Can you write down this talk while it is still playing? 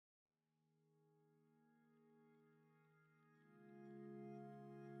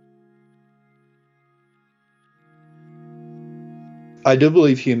I do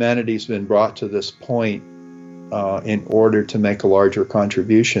believe humanity's been brought to this point in order to make a larger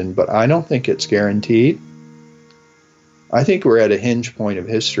contribution, but I don't think it's guaranteed. I think we're at a hinge point of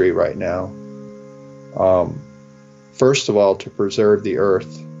history right now. First of all, to preserve the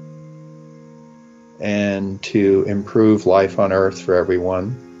earth and to improve life on earth for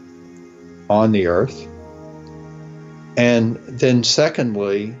everyone on the earth. And then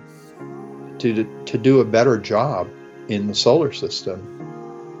secondly, to do a better job in the solar system,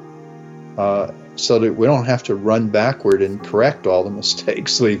 so that we don't have to run backward and correct all the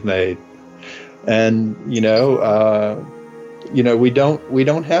mistakes we've made. And we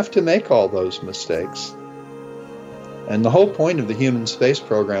don't have to make all those mistakes. And the whole point of the Human Space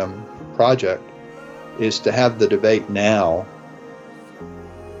Program project is to have the debate now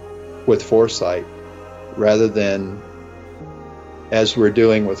with foresight, rather than, as we're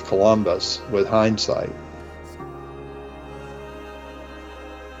doing with Columbus, with hindsight.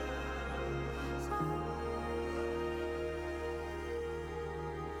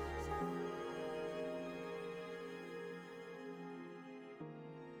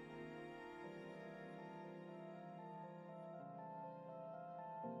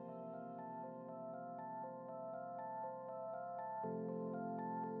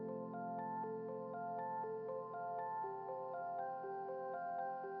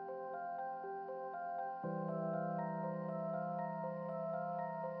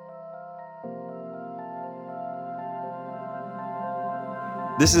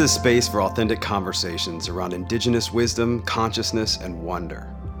 This is a space for authentic conversations around indigenous wisdom, consciousness, and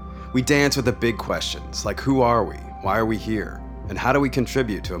wonder. We dance with the big questions like who are we, why are we here, and how do we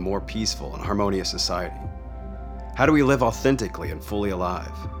contribute to a more peaceful and harmonious society? How do we live authentically and fully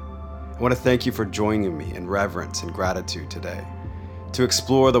alive? I want to thank you for joining me in reverence and gratitude today to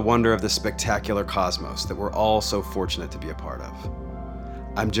explore the wonder of this spectacular cosmos that we're all so fortunate to be a part of.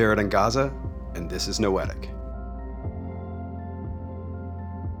 I'm Jared Angaza, and this is Noetic.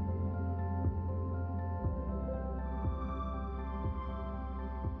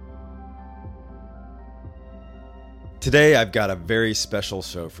 Today, I've got a very special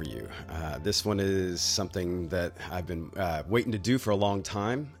show for you. This one is something that I've been waiting to do for a long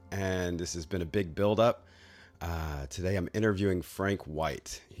time, and this has been a big build-up. Today, I'm interviewing Frank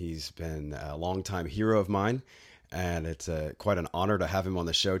White. He's been a longtime hero of mine, and it's quite an honor to have him on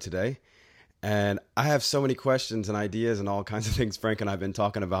the show today. And I have so many questions and ideas and all kinds of things Frank and I have been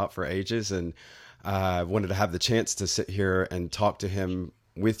talking about for ages, and I wanted to have the chance to sit here and talk to him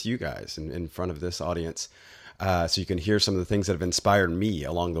with you guys in front of this audience. So you can hear some of the things that have inspired me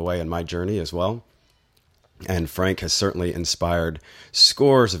along the way in my journey as well. And Frank has certainly inspired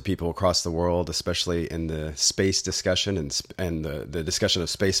scores of people across the world, especially in the space discussion and the discussion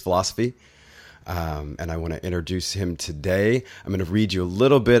of space philosophy. And I want to introduce him today. I'm going to read you a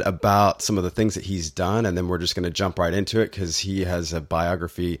little bit about some of the things that he's done, and then we're just going to jump right into it because he has a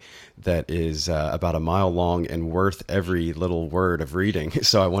biography that is about a mile long and worth every little word of reading.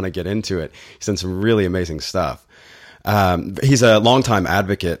 So I want to get into it. He's done some really amazing stuff. He's a longtime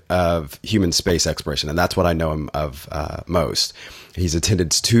advocate of human space exploration, and that's what I know him of most. He's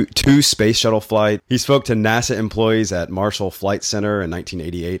attended two space shuttle flights. He spoke to NASA employees at Marshall Flight Center in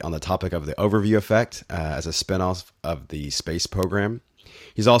 1988 on the topic of the overview effect as a spinoff of the space program.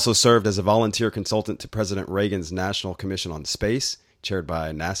 He's also served as a volunteer consultant to President Reagan's National Commission on Space, chaired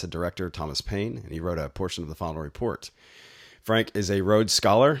by NASA Director Thomas Paine, and he wrote a portion of the final report. Frank is a Rhodes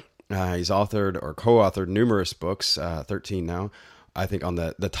Scholar. He's authored or co-authored numerous books, 13 now, I think, on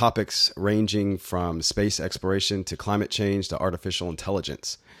the topics ranging from space exploration to climate change to artificial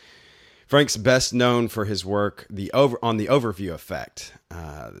intelligence. Frank's best known for his work on the overview effect,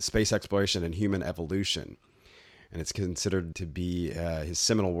 space exploration and human evolution. And it's considered to be his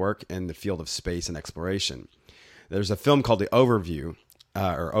seminal work in the field of space and exploration. There's a film called The Overview,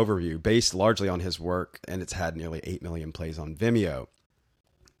 based largely on his work, and it's had nearly 8 million plays on Vimeo.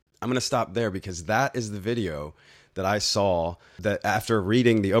 I'm going to stop there because that is the video that I saw, that after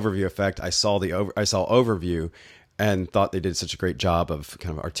reading the overview effect, I saw overview and thought they did such a great job of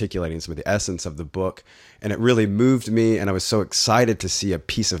kind of articulating some of the essence of the book. And it really moved me. And I was so excited to see a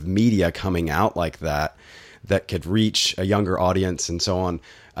piece of media coming out like that could reach a younger audience and so on,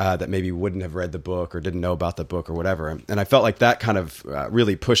 that maybe wouldn't have read the book or didn't know about the book or whatever. And I felt like that kind of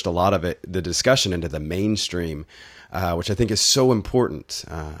really pushed a lot of the discussion into the mainstream, which I think is so important.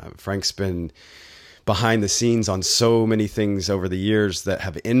 Frank's been behind the scenes on so many things over the years that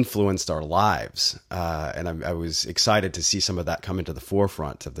have influenced our lives. And I was excited to see some of that come into the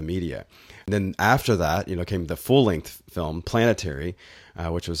forefront of the media. And then after that, came the full-length film, Planetary,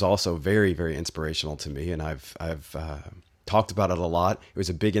 which was also very, very inspirational to me. And I've talked about it a lot. It was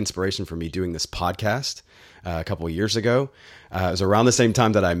a big inspiration for me doing this podcast a couple of years ago. It was around the same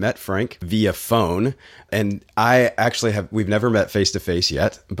time that I met Frank via phone. And we've never met face to face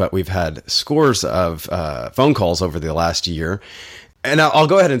yet, but we've had scores of phone calls over the last year. And I'll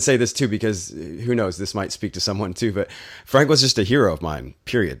go ahead and say this too, because who knows, this might speak to someone too, but Frank was just a hero of mine,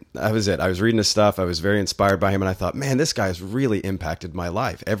 period. That was it. I was reading his stuff. I was very inspired by him. And I thought, man, this guy has really impacted my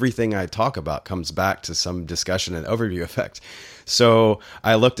life. Everything I talk about comes back to some discussion and overview effect. So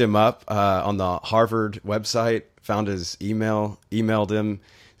I looked him up on the Harvard website, found his email, emailed him,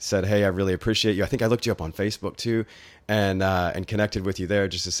 said, hey, I really appreciate you. I think I looked you up on Facebook too, and connected with you there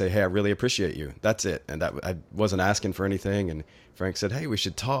just to say, hey, I really appreciate you. That's it. And that I wasn't asking for anything. And Frank said, hey, we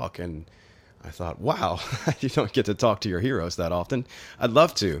should talk. And I thought, wow, you don't get to talk to your heroes that often. I'd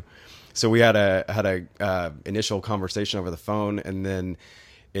love to. So we had a initial conversation over the phone, and then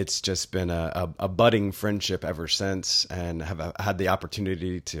it's just been a budding friendship ever since, and have had the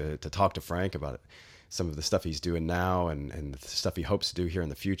opportunity to talk to Frank about it, some of the stuff he's doing now and the stuff he hopes to do here in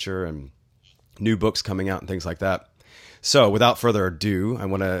the future, and new books coming out and things like that. So without further ado, I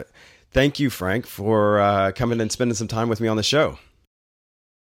want to thank you, Frank, for coming and spending some time with me on the show.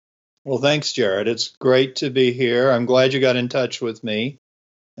 Well, thanks, Jared. It's great to be here. I'm glad you got in touch with me.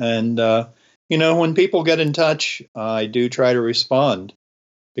 And, when people get in touch, I do try to respond,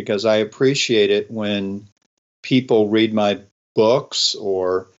 because I appreciate it when people read my books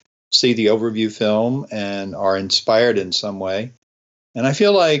or see the overview film and are inspired in some way. And I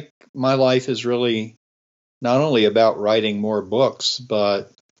feel like my life is really not only about writing more books,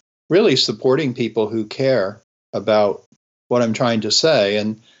 but really supporting people who care about what I'm trying to say.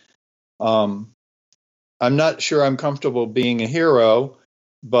 And I'm not sure I'm comfortable being a hero,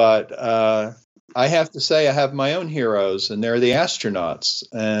 but I have to say I have my own heroes, and they're the astronauts.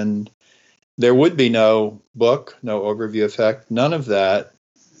 And there would be no book, no overview effect, none of that,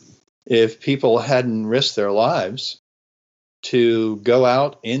 if people hadn't risked their lives to go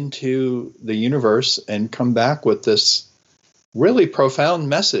out into the universe and come back with this really profound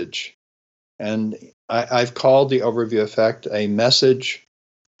message. And I've called the overview effect a message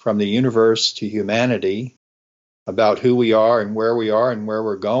from the universe to humanity about who we are and where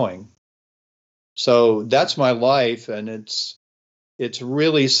we're going. So that's my life, and it's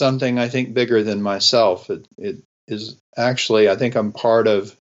really something, I think, bigger than myself. It is actually, I think I'm part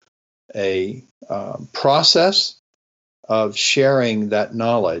of a process of sharing that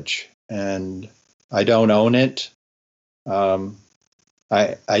knowledge, and I don't own it.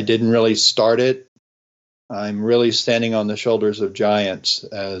 I didn't really start it. I'm really standing on the shoulders of giants,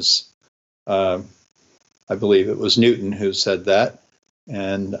 as I believe it was Newton who said that.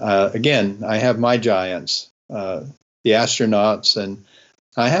 And again, I have my giants, the astronauts, and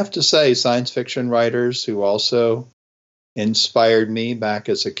I have to say, science fiction writers who also inspired me back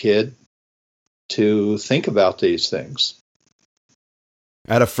as a kid to think about these things.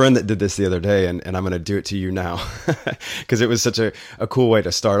 I had a friend that did this the other day, and I'm going to do it to you now because it was such a cool way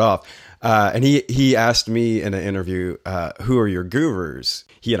to start off. And he asked me in an interview, who are your gurus?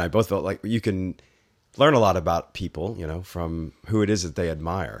 He and I both felt like you can learn a lot about people, from who it is that they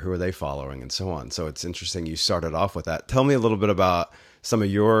admire, who are they following, and so on. So it's interesting you started off with that. Tell me a little bit about some of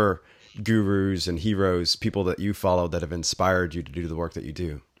your gurus and heroes, people that you follow that have inspired you to do the work that you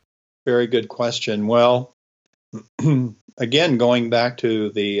do. Very good question. Well, again, going back to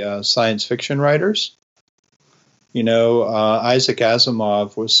the science fiction writers, Isaac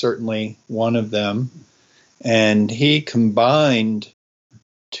Asimov was certainly one of them. And he combined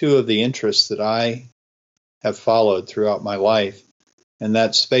two of the interests that I have followed throughout my life, and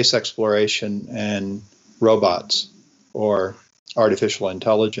that's space exploration and robots, or artificial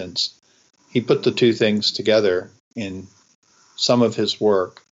intelligence. He put the two things together in some of his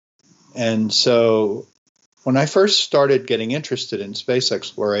work. And so when I first started getting interested in space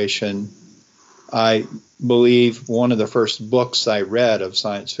exploration, I believe one of the first books I read of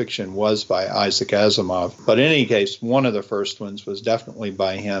science fiction was by Isaac Asimov. But in any case, one of the first ones was definitely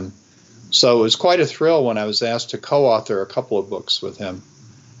by him. So it was quite a thrill when I was asked to co-author a couple of books with him.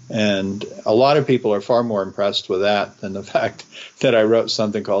 And a lot of people are far more impressed with that than the fact that I wrote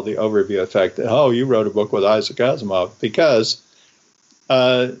something called The Overview Effect. Oh, you wrote a book with Isaac Asimov. Because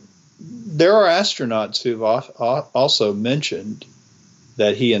there are astronauts who've also mentioned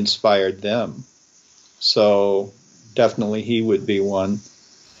that he inspired them. So definitely he would be one.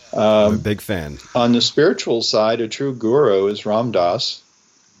 I'm a big fan. On the spiritual side, a true guru is Ram Dass.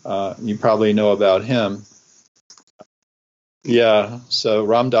 You probably know about him. Yeah, so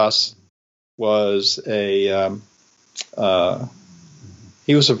Ram Dass was he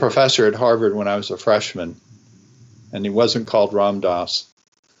was a professor at Harvard when I was a freshman. and he wasn't called Ram Dass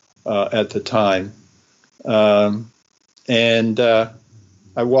at the time. And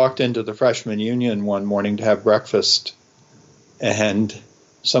I walked into the Freshman Union one morning to have breakfast, and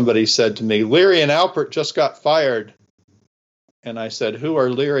somebody said to me, "Leary and Alpert just got fired." And I said, "Who are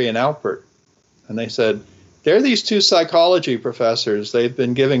Leary and Alpert?" And they said, "They're these two psychology professors. They've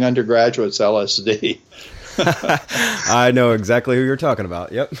been giving undergraduates LSD." I know exactly who you're talking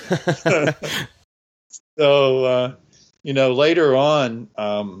about. Yep. So, later on,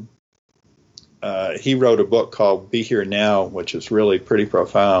 he wrote a book called Be Here Now, which is really pretty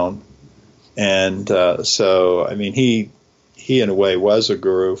profound. And so, I mean, he in a way was a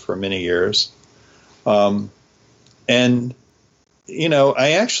guru for many years. And,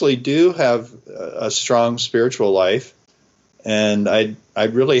 I actually do have a strong spiritual life. And I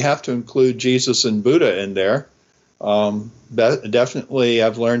really have to include Jesus and Buddha in there. Definitely,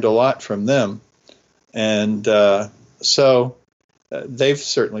 I've learned a lot from them. And so they've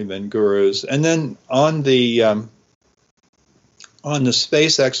certainly been gurus. And then on the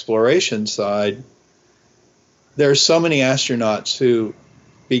space exploration side, there's so many astronauts who,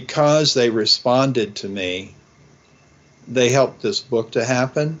 because they responded to me, they helped this book to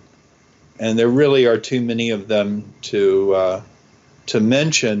happen. And there really are too many of them to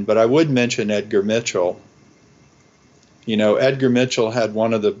mention, but I would mention Edgar Mitchell. Edgar Mitchell had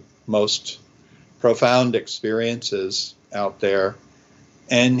one of the most profound experiences out there.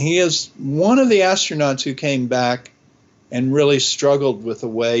 And he is one of the astronauts who came back and really struggled with a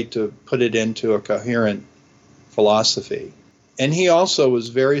way to put it into a coherent philosophy. And he also was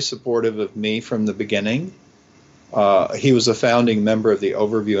very supportive of me from the beginning. He was a founding member of the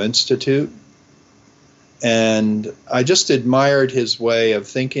Overview Institute. And I just admired his way of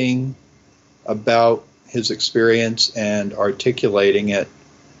thinking about his experience and articulating it.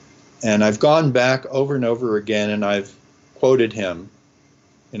 And I've gone back over and over again, and I've quoted him.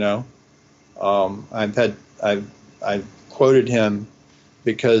 I've quoted him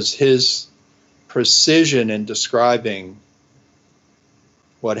because his precision in describing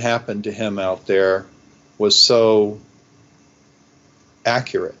what happened to him out there was so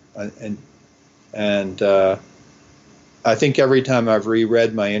accurate. And I think every time I've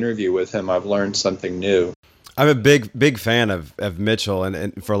reread my interview with him, I've learned something new. I'm a big fan of Mitchell,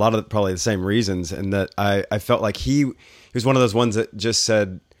 and for a lot of probably the same reasons, and that I felt like he was one of those ones that just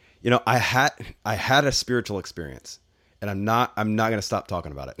said, I had a spiritual experience, and I'm not going to stop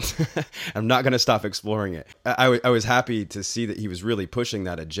talking about it. I'm not going to stop exploring it. I was happy to see that he was really pushing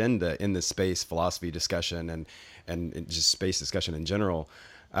that agenda in the space philosophy discussion and just space discussion in general.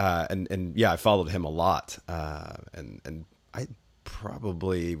 And yeah, I followed him a lot. And I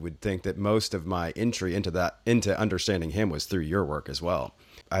probably would think that most of my entry into understanding him was through your work as well.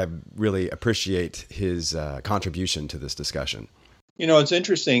 I really appreciate his contribution to this discussion. It's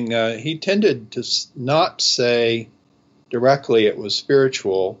interesting. He tended to not say directly it was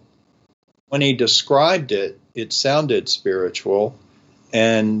spiritual. When he described it, it sounded spiritual.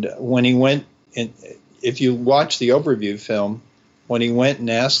 And when he went, if you watch the overview film, when he went and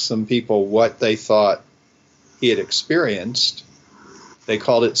asked some people what they thought he had experienced, they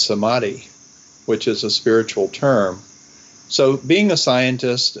called it samadhi, which is a spiritual term. So being a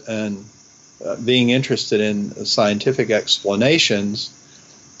scientist and being interested in scientific explanations,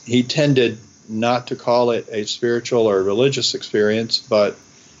 he tended not to call it a spiritual or religious experience, but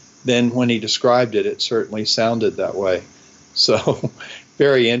then when he described it, it certainly sounded that way. So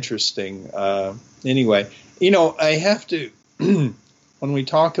very interesting. Anyway, I have to, when we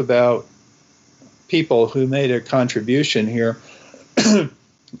talk about people who made a contribution here,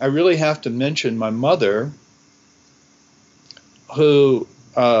 I really have to mention my mother, who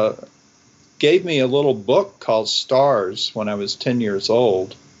gave me a little book called Stars when I was 10 years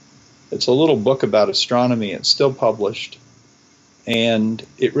old. It's a little book about astronomy. It's still published. And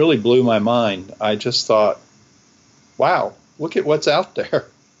it really blew my mind. I just thought, wow, look at what's out there.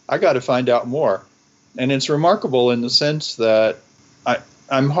 I got to find out more. And it's remarkable in the sense that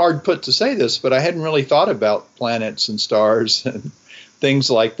I'm hard put to say this, but I hadn't really thought about planets and stars and things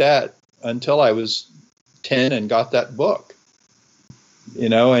like that until I was 10 and got that book.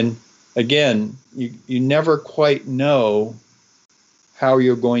 And again, you never quite know how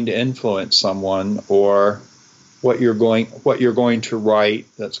you're going to influence someone or what you're going to write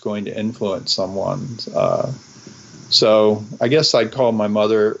that's going to influence someone. So I guess I'd call my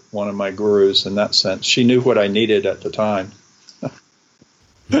mother one of my gurus in that sense. She knew what I needed at the time.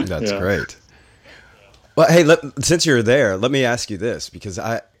 That's great. Well, hey, since you're there, let me ask you this, because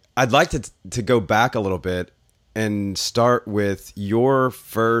I'd like to go back a little bit and start with your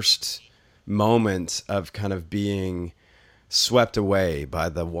first moment of kind of being swept away by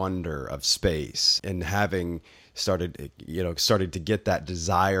the wonder of space and having started to get that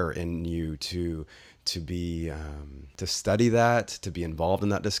desire in you to be to study that, to be involved in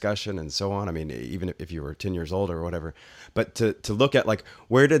that discussion and so on? I mean, even if you were 10 years old or whatever, but to look at like,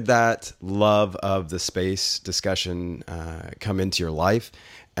 where did that love of the space discussion come into your life,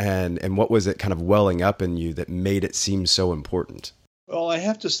 and what was it kind of welling up in you that made it seem so important? Well, I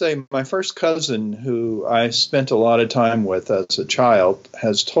have to say, my first cousin, who I spent a lot of time with as a child,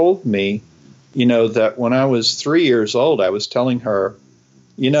 has told me, that when I was 3 years old, I was telling her,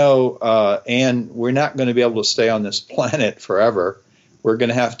 Anne, we're not going to be able to stay on this planet forever. We're going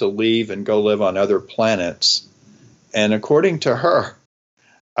to have to leave and go live on other planets. And according to her,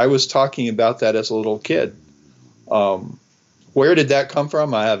 I was talking about that as a little kid. Where did that come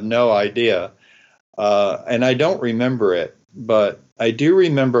from? I have no idea. And I don't remember it. But I do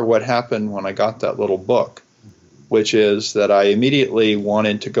remember what happened when I got that little book, which is that I immediately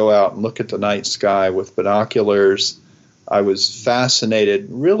wanted to go out and look at the night sky with binoculars. I was fascinated.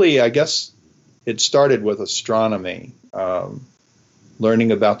 Really, I guess it started with astronomy,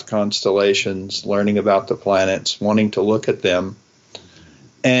 learning about the constellations, learning about the planets, wanting to look at them.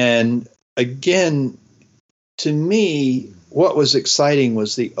 And again, to me, what was exciting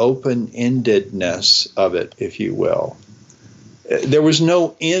was the open-endedness of it, if you will. There was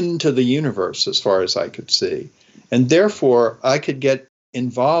no end to the universe as far as I could see. And therefore, I could get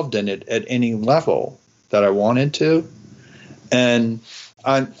involved in it at any level that I wanted to. And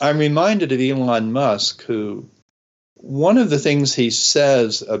I'm reminded of Elon Musk, who one of the things he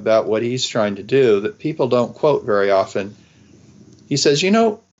says about what he's trying to do that people don't quote very often, he says,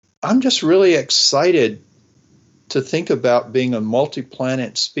 I'm just really excited to think about being a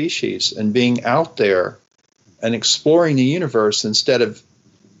multi-planet species and being out there and exploring the universe instead of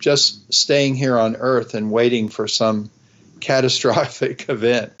just staying here on Earth and waiting for some catastrophic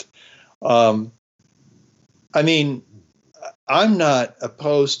event. I mean, I'm not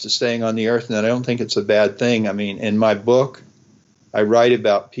opposed to staying on the Earth, and I don't think it's a bad thing. I mean, in my book, I write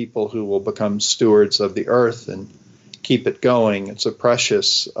about people who will become stewards of the Earth and keep it going. It's a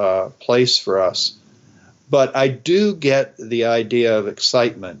precious place for us. But I do get the idea of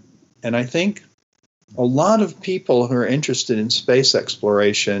excitement, and I think a lot of people who are interested in space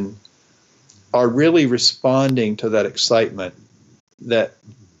exploration are really responding to that excitement, that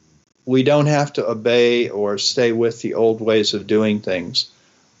we don't have to obey or stay with the old ways of doing things.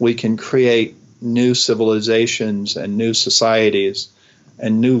 We can create new civilizations and new societies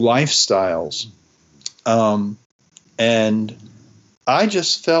and new lifestyles. And I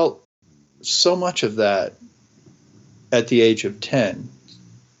just felt so much of that at the age of 10.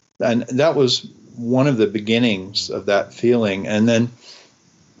 And that was one of the beginnings of that feeling. And then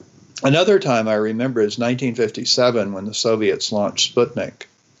another time I remember is 1957 when the Soviets launched Sputnik.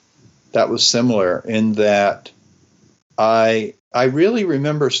 That was similar in that I really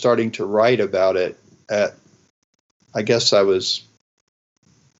remember starting to write about it at, I guess I was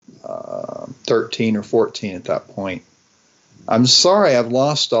 13 or 14 at that point. I'm sorry I've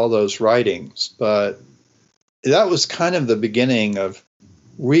lost all those writings, but that was kind of the beginning of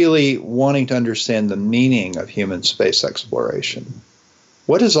really wanting to understand the meaning of human space exploration.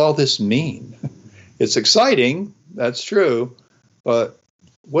 What does all this mean? It's exciting, that's true, but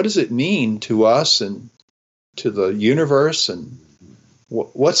what does it mean to us and to the universe, and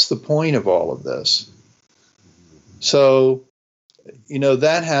what's the point of all of this? So,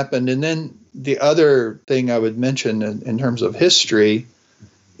 that happened. And then the other thing I would mention in terms of history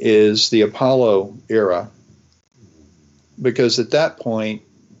is the Apollo era, because at that point,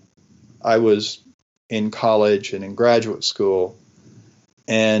 I was in college and in graduate school.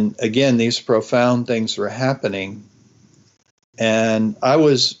 And again, these profound things were happening. And I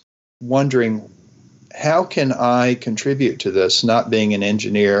was wondering, how can I contribute to this, not being an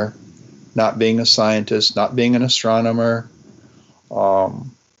engineer, not being a scientist, not being an astronomer? I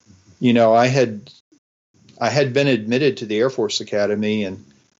had been admitted to the Air Force Academy and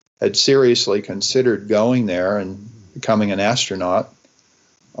had seriously considered going there and becoming an astronaut.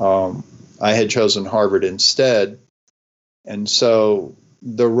 I had chosen Harvard instead. And so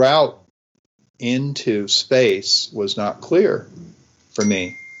the route into space was not clear for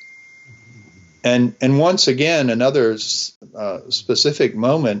me. And once again, another specific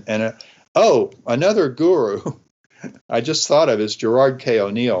moment, and another guru I just thought of is Gerard K.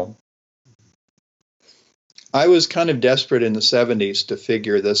 O'Neill. I was kind of desperate in the 70s to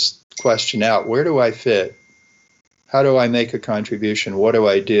figure this question out. Where do I fit? How do I make a contribution? What do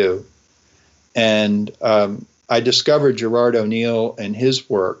I do? And I discovered Gerard O'Neill and his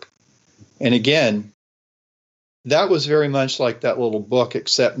work. And again, that was very much like that little book,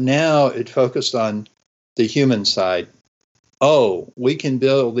 except now it focused on the human side. Oh, we can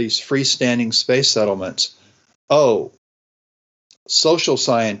build these freestanding space settlements. Oh, social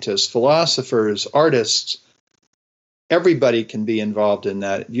scientists, philosophers, artists, everybody can be involved in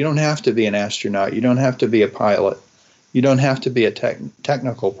that. You don't have to be an astronaut. You don't have to be a pilot. You don't have to be a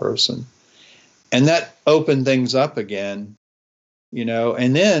technical person. And that opened things up again,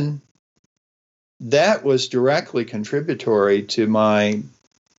 and then that was directly contributory to my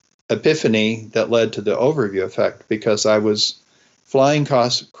epiphany that led to the overview effect, because I was flying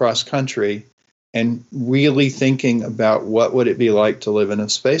cross country and really thinking about what would it be like to live in a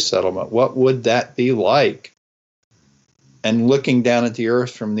space settlement? What would that be like? And looking down at the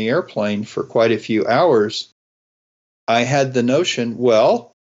Earth from the airplane for quite a few hours, I had the notion,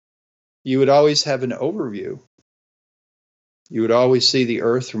 well, you would always have an overview. You would always see the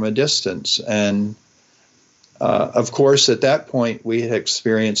Earth from a distance. And of course, at that point, we had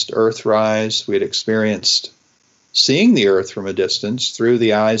experienced Earthrise. We had experienced seeing the Earth from a distance through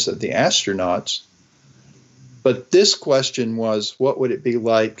the eyes of the astronauts. But this question was, what would it be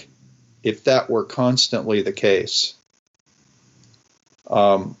like if that were constantly the case?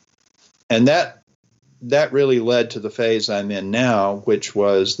 And that really led to the phase I'm in now, which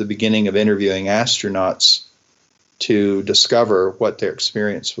was the beginning of interviewing astronauts to discover what their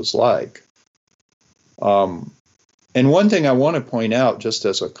experience was like. And one thing I want to point out, just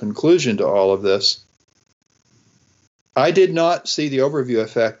as a conclusion to all of this, I did not see the overview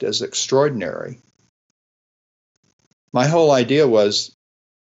effect as extraordinary. My whole idea was,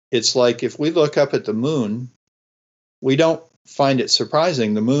 it's like if we look up at the moon, we don't find it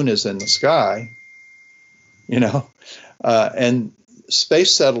surprising the moon is in the sky, and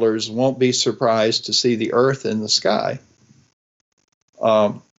space settlers won't be surprised to see the Earth in the sky.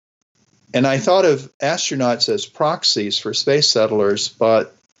 And I thought of astronauts as proxies for space settlers,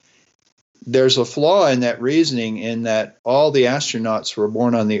 but there's a flaw in that reasoning, in that all the astronauts were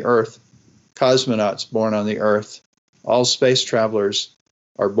born on the Earth, cosmonauts born on the Earth, all space travelers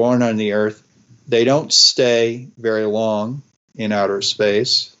are born on the Earth. They don't stay very long in outer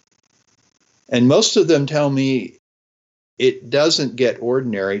space. And most of them tell me it doesn't get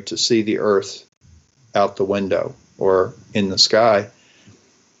ordinary to see the Earth out the window or in the sky.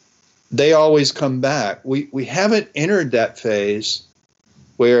 They always come back. We haven't entered that phase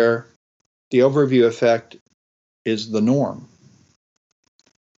where the overview effect is the norm.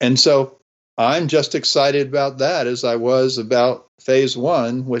 And so I'm just excited about that as I was about phase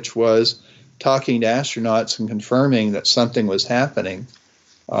one, which was talking to astronauts and confirming that something was happening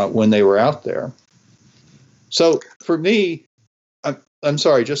when they were out there. So for me, I'm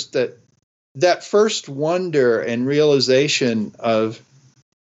sorry, just that first wonder and realization of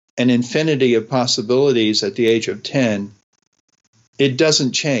an infinity of possibilities at the age of 10, it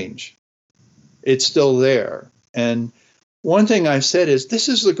doesn't change. It's still there. And one thing I've said is, this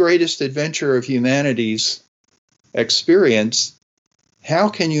is the greatest adventure of humanity's experience. How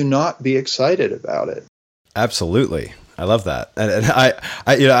can you not be excited about it? Absolutely. I love that. And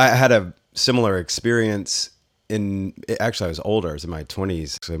I had a similar experience actually I was older. I was in my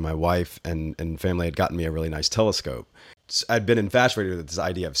 20s. So my wife and family had gotten me a really nice telescope. I'd been infatuated with this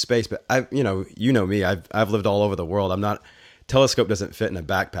idea of space, but you know me, I've lived all over the world. Telescope doesn't fit in a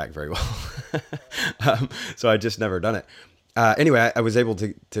backpack very well. So I just never done it. Anyway, I was able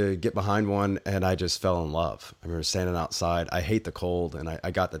to get behind one, and I just fell in love. I remember standing outside. I hate the cold, and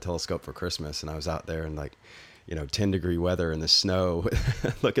I got the telescope for Christmas, and I was out there in 10-degree weather in the snow,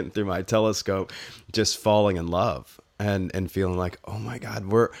 looking through my telescope, just falling in love and feeling like, oh my God,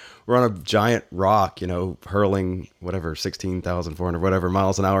 we're on a giant rock, hurling whatever 16,400 whatever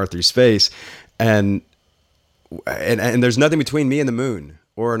miles an hour through space, and there's nothing between me and the moon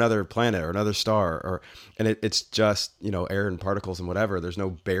or another planet or another star, and it's just air and particles and whatever. There's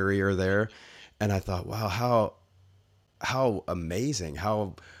no barrier there, and I thought, wow, how amazing,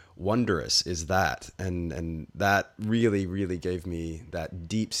 how wondrous is that, and that really, really gave me that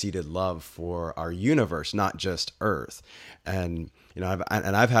deep-seated love for our universe, not just Earth. And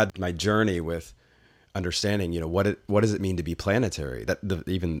I've had my journey with understanding, what does it mean to be planetary?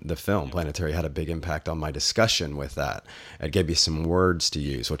 Even the film Planetary had a big impact on my discussion with that. It gave me some words to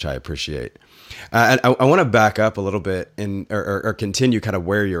use, which I appreciate. And I want to back up a little bit or continue kind of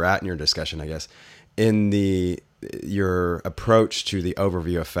where you're at in your discussion, I guess, in your approach to the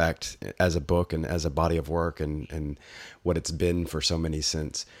overview effect as a book and as a body of work and what it's been for so many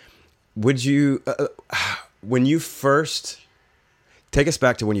since. Would you, when you first, take us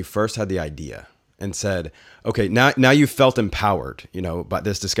back to when you first had the idea and said, okay, now you felt empowered, by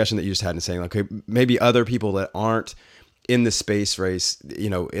this discussion that you just had and saying, okay, maybe other people that aren't in the space race,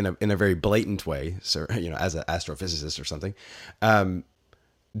 in a very blatant way, so, as an astrophysicist or something,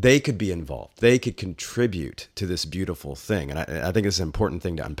 they could be involved. They could contribute to this beautiful thing. And I think it's an important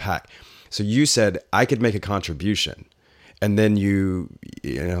thing to unpack. So you said, I could make a contribution. And then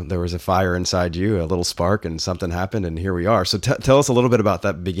there was a fire inside you, a little spark, and something happened, and here we are. So tell us a little bit about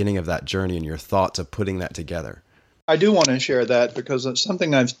that beginning of that journey and your thoughts of putting that together. I do want to share that because it's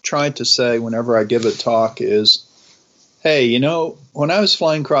something I've tried to say whenever I give a talk is, hey, when I was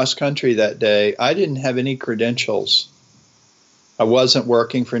flying cross country that day, I didn't have any credentials. I wasn't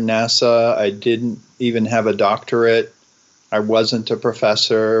working for NASA. I didn't even have a doctorate. I wasn't a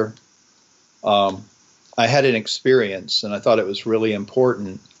professor. I had an experience, and I thought it was really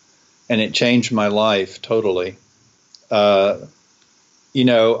important, and it changed my life totally. On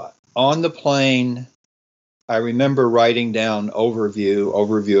the plane, I remember writing down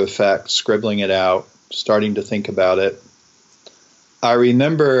overview effect, scribbling it out, starting to think about it. I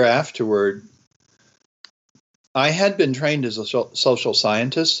remember afterward, I had been trained as a social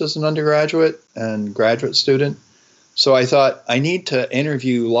scientist as an undergraduate and graduate student. So I thought I need to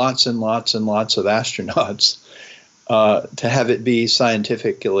interview lots and lots and lots of astronauts to have it be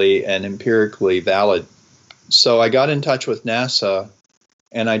scientifically and empirically valid. So I got in touch with NASA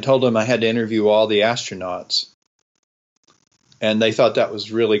and I told them I had to interview all the astronauts. And they thought that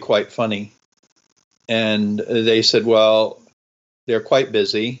was really quite funny. And they said, well, they're quite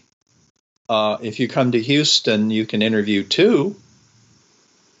busy. If you come to Houston, you can interview 2.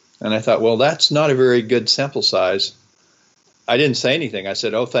 And I thought, well, that's not a very good sample size. I didn't say anything. I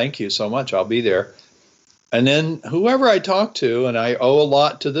said, oh, thank you so much. I'll be there. And then whoever I talked to, and I owe a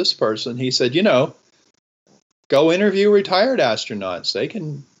lot to this person, he said, go interview retired astronauts.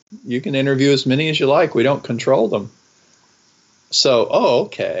 You can interview as many as you like. We don't control them. So,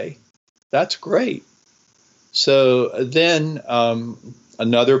 okay, that's great. So then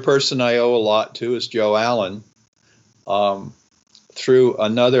another person I owe a lot to is Joe Allen. Through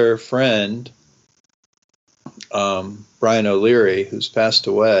another friend, Brian O'Leary, who's passed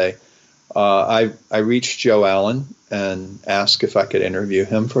away, I reached Joe Allen and asked if I could interview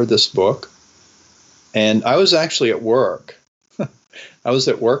him for this book. And I was actually at work. I was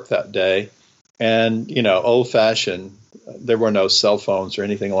at work that day, and old-fashioned. There were no cell phones or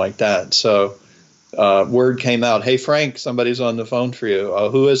anything like that. So word came out, hey, Frank, somebody's on the phone for you.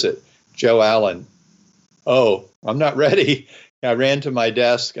 Who is it? Joe Allen. Oh, I'm not ready. I ran to my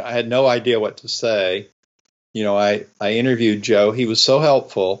desk. I had no idea what to say. I interviewed Joe. He was so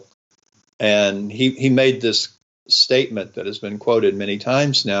helpful. And he made this statement that has been quoted many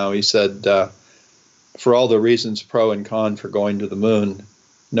times now. He said, for all the reasons pro and con for going to the moon,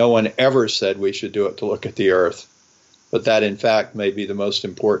 no one ever said we should do it to look at the Earth. But that, in fact, may be the most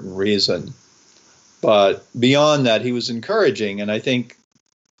important reason. But beyond that, he was encouraging. And I think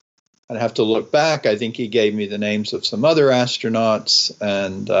I'd have to look back. I think he gave me the names of some other astronauts.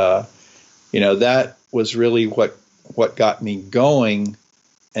 And, that was really what got me going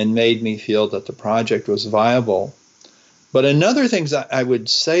and made me feel that the project was viable. But another thing that I would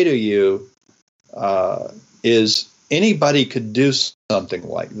say to you is anybody could do something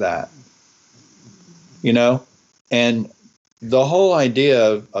like that, and the whole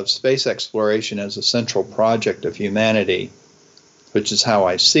idea of space exploration as a central project of humanity, which is how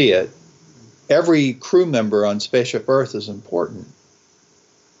I see it, every crew member on Spaceship Earth is important.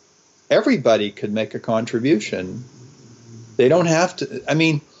 Everybody could make a contribution. They don't have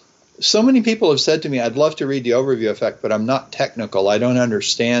to, so many people have said to me, I'd love to read the overview effect, but I'm not technical. I don't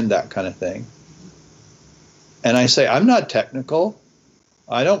understand that kind of thing. And I say, I'm not technical.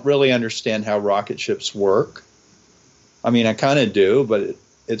 I don't really understand how rocket ships work. I kind of do, but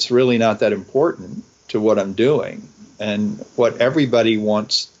it's really not that important to what I'm doing. And what everybody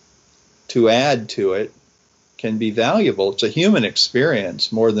wants to add to it can be valuable. It's a human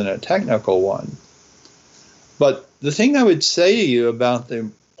experience more than a technical one. But the thing I would say to you about the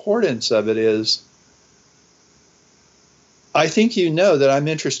importance of it is, I think that I'm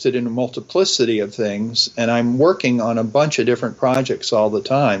interested in a multiplicity of things, and I'm working on a bunch of different projects all the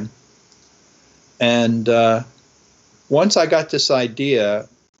time. And once I got this idea,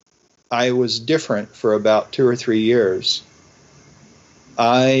 I was different for about 2 or 3 years.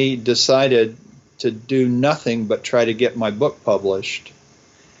 I decided to do nothing but try to get my book published.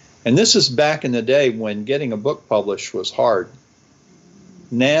 And this is back in the day when getting a book published was hard.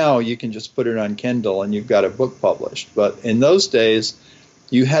 Now you can just put it on Kindle and you've got a book published. But in those days,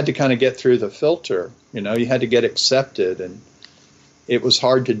 you had to kind of get through the filter. You had to get accepted, and it was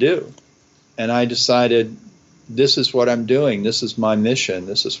hard to do. and I decided, this is what I'm doing. This is my mission.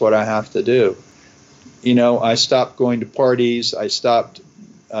 This is what I have to do. I stopped going to parties. I stopped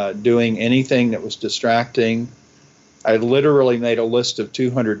doing anything that was distracting. I literally made a list of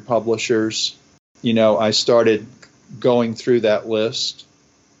 200 publishers. I started going through that list.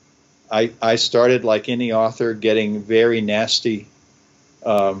 I started, like any author, getting very nasty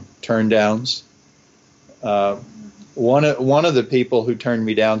turndowns. One of the people who turned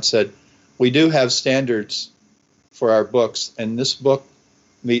me down said, "We do have standards for our books, and this book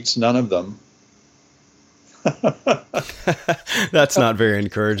meets none of them." That's not very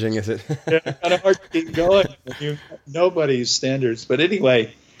encouraging, is it? Yeah, kind of hard to keep going. Nobody's standards. But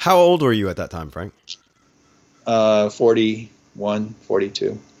anyway. How old were you at that time, Frank? 41,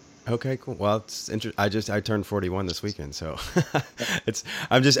 42. Okay, cool. Well, it's I turned 41 this weekend, so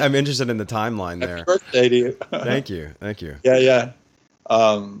I'm interested in the timeline there. Happy birthday to you. Thank you. Yeah.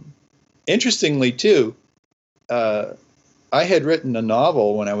 Interestingly, too, I had written a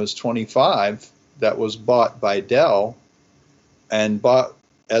novel when I was 25 that was bought by Dell and bought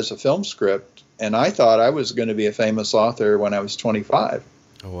as a film script, and I thought I was going to be a famous author when I was 25.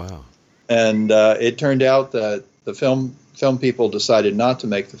 Oh, wow. And it turned out that the film people decided not to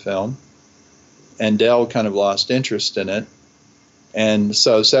make the film, and Dell kind of lost interest in it. And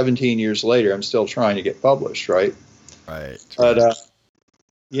so 17 years later, I'm still trying to get published, right? Right. But,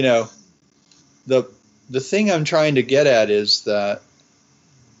 the thing I'm trying to get at is that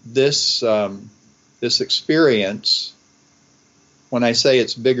this experience, when I say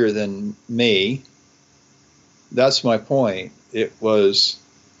it's bigger than me, that's my point. It was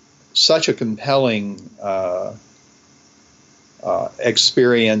such a compelling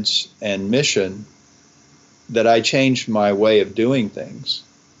experience and mission that I changed my way of doing things.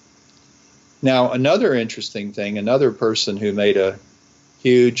 Now, another interesting thing, another person who made a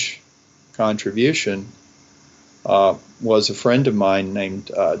huge contribution was a friend of mine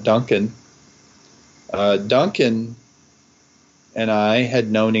named Duncan. Duncan and I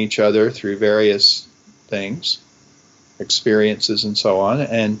had known each other through various things, experiences and so on,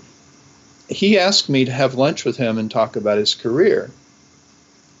 and he asked me to have lunch with him and talk about his career.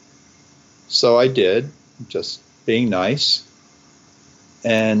 So I did, just being nice.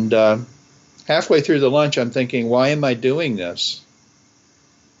 And halfway through the lunch, I'm thinking, why am I doing this?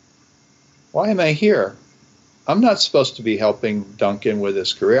 Why am I here? I'm not supposed to be helping Duncan with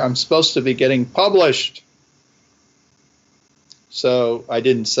his career. I'm supposed to be getting published. So I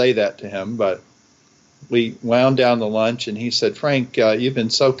didn't say that to him, but we wound down the lunch, and he said, "Frank, you've been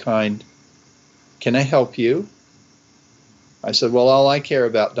so kind. Can I help you?" I said, "Well, all I care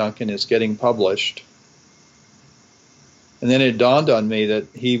about, Duncan, is getting published." And then it dawned on me that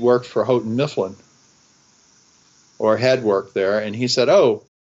he worked for Houghton Mifflin, or had worked there, and he said, "Oh,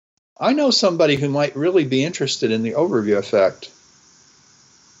 I know somebody who might really be interested in the overview effect.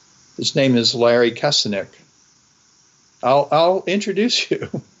 His name is Larry Kesenick. I'll introduce you."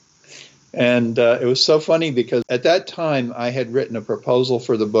 And it was so funny because at that time I had written a proposal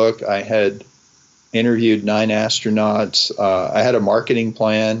for the book. I had interviewed 9 astronauts. I had a marketing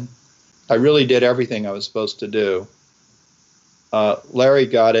plan. I really did everything I was supposed to do. Larry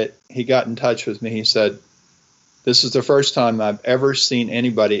got it. He got in touch with me. He said, "This is the first time I've ever seen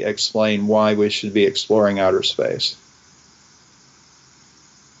anybody explain why we should be exploring outer space.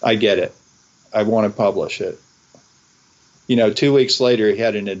 I get it. I want to publish it." 2 weeks later, he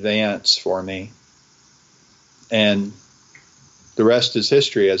had an advance for me. And the rest is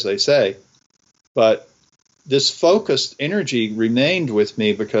history, as they say. But this focused energy remained with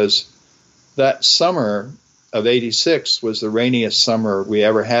me because that summer of '86 was the rainiest summer we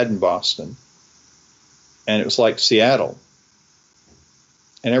ever had in Boston. And it was like Seattle.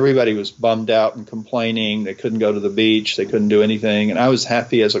 And everybody was bummed out and complaining. They couldn't go to the beach. They couldn't do anything. And I was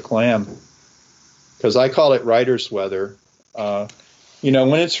happy as a clam because I call it writer's weather.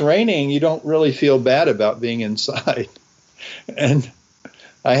 When it's raining, you don't really feel bad about being inside. And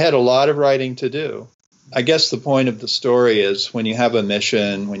I had a lot of writing to do. I guess the point of the story is when you have a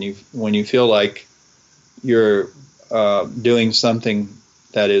mission, when you feel like you're doing something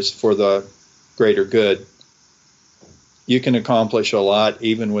that is for the greater good, you can accomplish a lot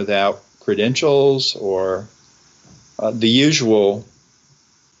even without credentials or the usual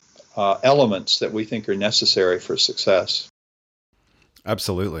elements that we think are necessary for success.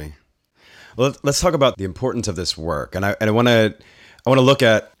 Absolutely. Well, let's talk about the importance of this work, and I want to look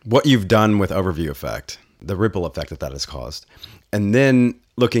at what you've done with Overview Effect, the ripple effect that has caused, and then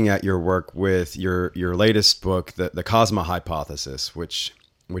looking at your work with your latest book, the Cosma Hypothesis, which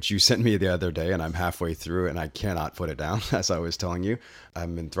which you sent me the other day, and I'm halfway through and I cannot put it down, as I was telling you.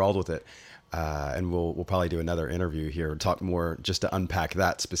 I'm enthralled with it. And we'll probably do another interview here and talk more just to unpack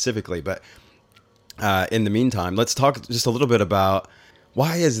that specifically. But in the meantime, let's talk just a little bit about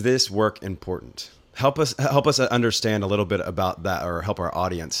why is this work important? Help us understand a little bit about that, or help our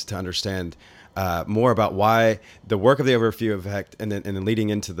audience to understand more about why the work of the overview effect and then leading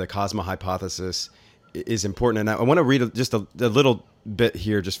into the Cosma hypothesis is important. And I want to read just a little bit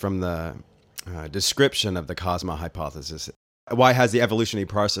here just from the description of the Cosma hypothesis. Why has the evolutionary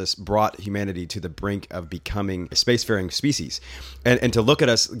process brought humanity to the brink of becoming a spacefaring species? And to look at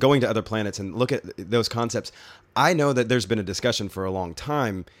us going to other planets and look at those concepts, I know that there's been a discussion for a long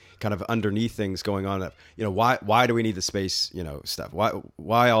time, kind of underneath things going on. You know, why do we need the space, stuff?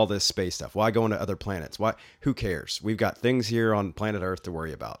 Why all this space stuff? Why going to other planets? Why? Who cares? We've got things here on planet Earth to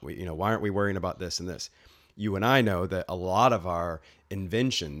worry about. Why aren't we worrying about this and this? You and I know that a lot of our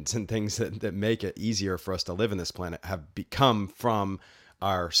inventions and things that make it easier for us to live in this planet have come from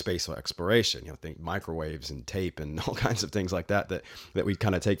our space exploration. Think microwaves and tape and all kinds of things like that we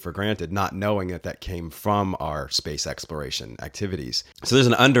kind of take for granted, not knowing that came from our space exploration activities. So there's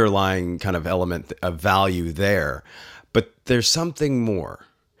an underlying kind of element of value there, but there's something more.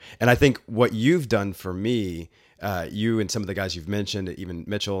 And I think what you've done for me, you and some of the guys you've mentioned, even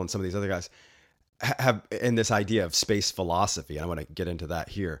Mitchell and some of these other guys, have in this idea of space philosophy, and I want to get into that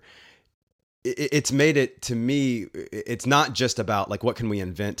here. It's made it, to me, it's not just about like what can we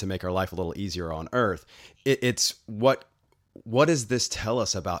invent to make our life a little easier on Earth. It's what does this tell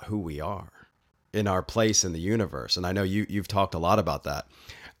us about who we are in our place in the universe? And I know you've talked a lot about that.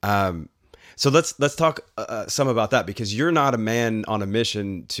 So let's talk some about that, because you're not a man on a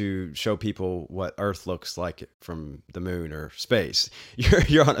mission to show people what Earth looks like from the moon or space.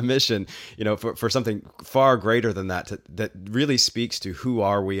 You're on a mission, for something far greater than that, that really speaks to who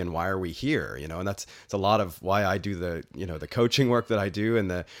are we and why are we here, and that's a lot of why I do the coaching work that I do,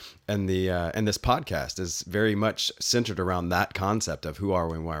 and this podcast is very much centered around that concept of who are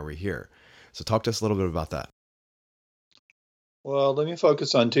we and why are we here. So talk to us a little bit about that. Well, let me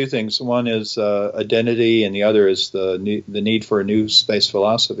focus on two things. One is identity, and the other is the need for a new space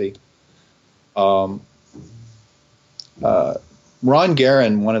philosophy. Ron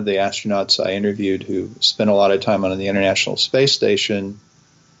Garan, one of the astronauts I interviewed who spent a lot of time on the International Space Station,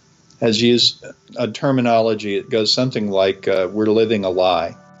 has used a terminology that goes something like, we're living a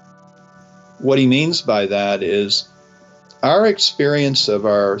lie. What he means by that is our experience of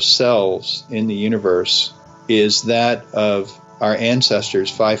ourselves in the universe is that of our ancestors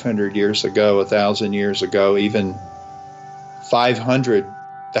 500 years ago, 1,000 years ago, even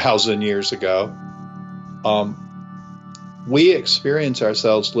 500,000 years ago. We experience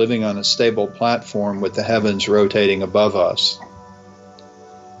ourselves living on a stable platform with the heavens rotating above us.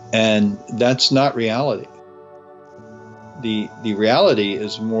 And that's not reality. The reality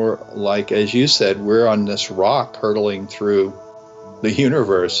is more like, as you said, we're on this rock hurtling through the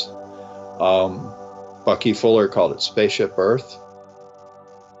universe. Bucky Fuller called it Spaceship Earth.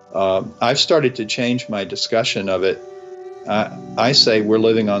 I've started to change my discussion of it. I say we're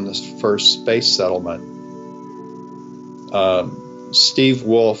living on this first space settlement. Steve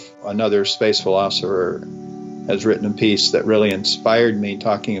Wolf, another space philosopher, has written a piece that really inspired me,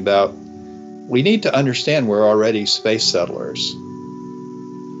 talking about we need to understand we're already space settlers,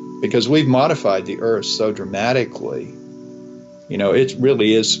 because we've modified the Earth so dramatically. It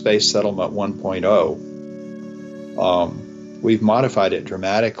really is space settlement 1.0. We've modified it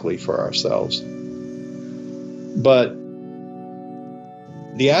dramatically for ourselves. But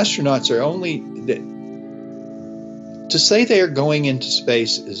the astronauts are to say they are going into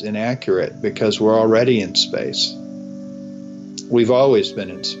space is inaccurate, because we're already in space. We've always been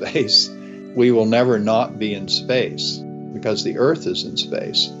in space. We will never not be in space, because the Earth is in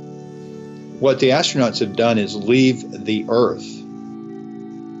space. What the astronauts have done is leave the Earth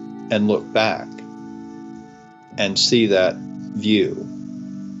and look back and see that view.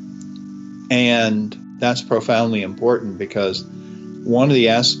 And that's profoundly important, because one of the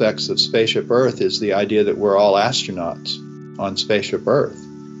aspects of Spaceship Earth is the idea that we're all astronauts on Spaceship Earth.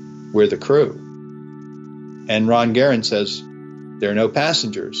 We're the crew. And Ron Garan says, there are no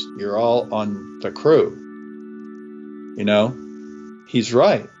passengers. You're all on the crew. He's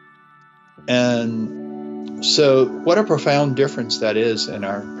right. And so what a profound difference that is in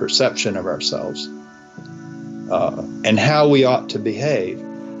our perception of ourselves. And how we ought to behave.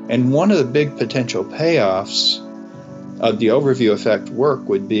 And one of the big potential payoffs of the overview effect work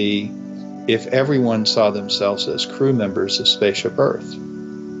would be if everyone saw themselves as crew members of Spaceship Earth.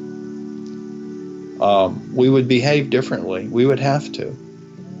 We would behave differently. We would have to.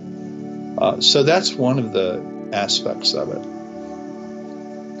 So that's one of the aspects of it.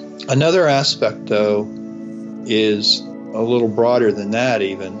 Another aspect, though, is a little broader than that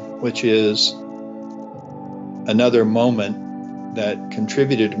even, which is another moment that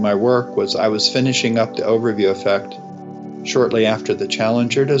contributed to my work was I was finishing up the overview effect shortly after the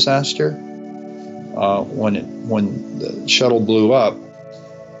Challenger disaster, when the shuttle blew up.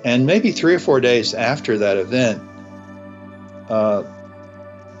 And maybe 3 or 4 days after that event,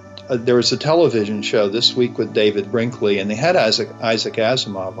 there was a television show, This Week with David Brinkley, and they had Isaac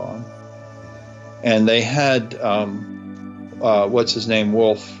Asimov on. And they had, what's his name,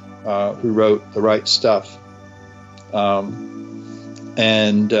 Wolf, who wrote The Right Stuff.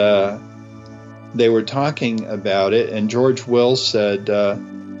 And they were talking about it, and George Will said,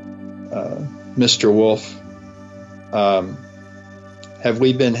 Mr. Wolf, have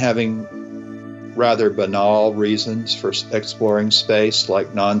we been having rather banal reasons for exploring space,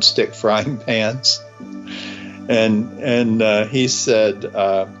 like non-stick frying pans? And he said,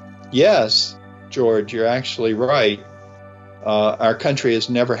 yes, George, you're actually right. Our country has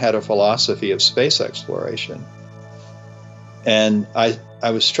never had a philosophy of space exploration. And I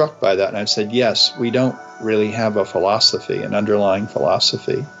was struck by that, and I said, yes, we don't really have a philosophy, an underlying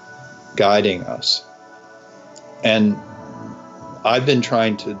philosophy guiding us. And I've been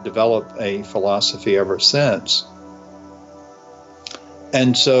trying to develop a philosophy ever since.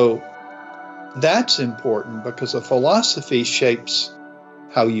 And so that's important because a philosophy shapes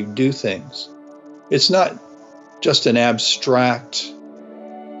how you do things. It's not just an abstract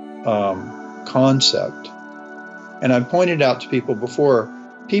concept. And I've pointed out to people before,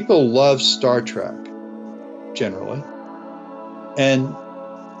 people love Star Trek, generally. And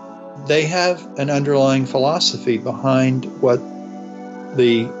they have an underlying philosophy behind what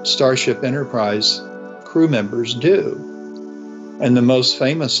the Starship Enterprise crew members do. And the most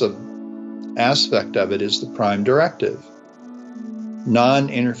famous aspect of it is the Prime Directive,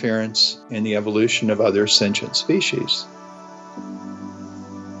 non-interference in the evolution of other sentient species.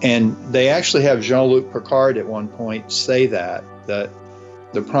 And they actually have Jean-Luc Picard at one point say that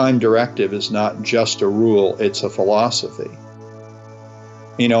the Prime Directive is not just a rule, it's a philosophy.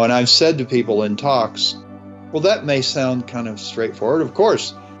 You know, and I've said to people in talks, well, that may sound kind of straightforward. Of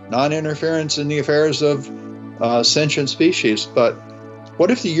course, non-interference in the affairs of sentient species. But what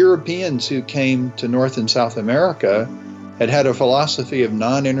if the Europeans who came to North and South America had a philosophy of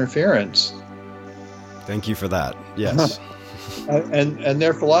non-interference? Thank you for that. Yes. And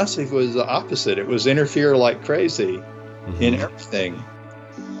their philosophy was the opposite. It was interfere like crazy in everything.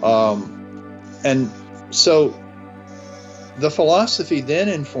 And so the philosophy then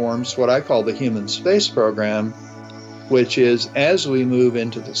informs what I call the human space program, which is as we move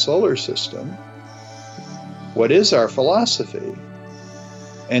into the solar system, what is our philosophy?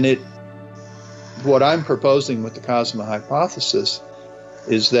 And what I'm proposing with the Cosma hypothesis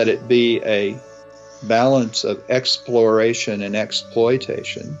is that it be a balance of exploration and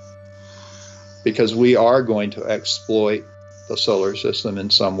exploitation, because we are going to exploit the solar system in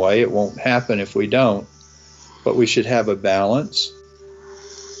some way. It won't happen if we don't, but we should have a balance.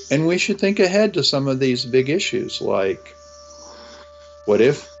 And we should think ahead to some of these big issues, like what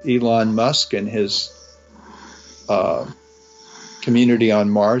if Elon Musk and his community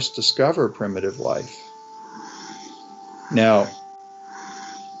on Mars discover primitive life? Now,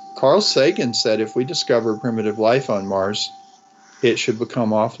 Carl Sagan said if we discover primitive life on Mars, it should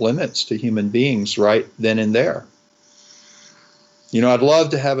become off limits to human beings right then and there. You know, I'd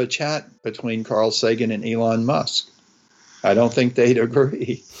love to have a chat between Carl Sagan and Elon Musk. I don't think they'd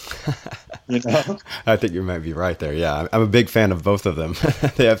agree. You know? I think you might be right there. Yeah, I'm a big fan of both of them.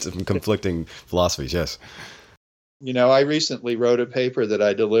 They have some conflicting philosophies, yes. You know, I recently wrote a paper that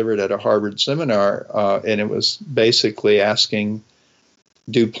I delivered at a Harvard seminar, and it was basically asking,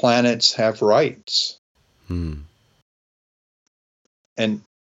 do planets have rights? And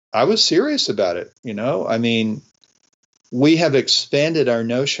I was serious about it, you know? I mean, we have expanded our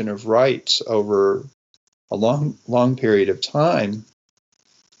notion of rights over a long period of time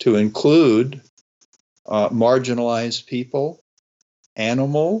to include marginalized people,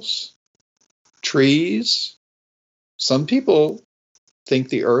 animals, trees. Some people think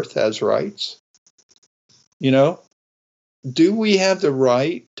the earth has rights. You know, do we have the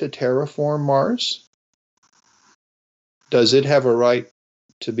right to terraform Mars? Does it have a right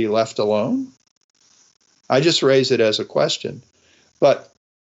to be left alone? I just raise it as a question. But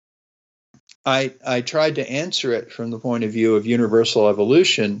I tried to answer it from the point of view of universal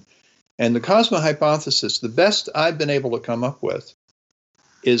evolution. And the Cosma hypothesis, the best I've been able to come up with,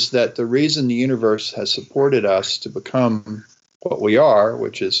 is that the reason the universe has supported us to become what we are,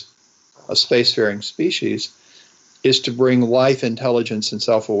 which is a spacefaring species, is to bring life, intelligence, and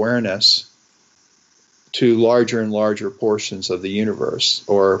self-awareness to larger and larger portions of the universe,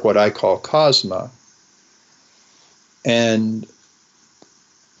 or what I call cosma. And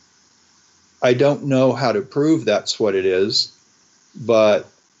I don't know how to prove that's what it is, but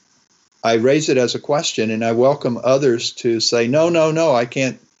I raise it as a question, and I welcome others to say, no, I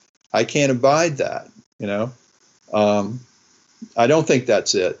can't abide that. I don't think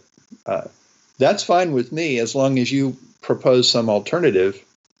that's it. That's fine with me, as long as you propose some alternative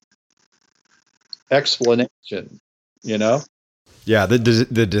explanation. Yeah,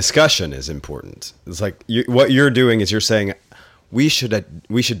 the discussion is important. It's like what you're doing is you're saying we should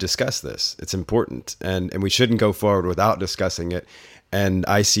discuss this. It's important, and we shouldn't go forward without discussing it. And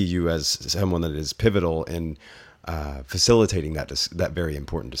I see you as someone that is pivotal in facilitating that very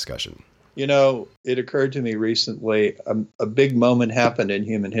important discussion. It occurred to me recently, a big moment happened in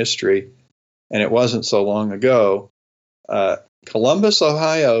human history, and it wasn't so long ago. Columbus,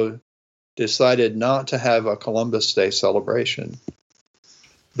 Ohio, decided not to have a Columbus Day celebration.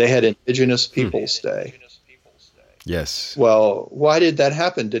 They had Indigenous Peoples Day. Yes. Well, why did that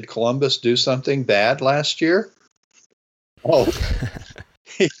happen? Did Columbus do something bad last year? Oh,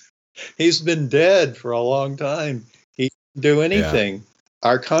 he's been dead for a long time. He didn't do anything. Yeah.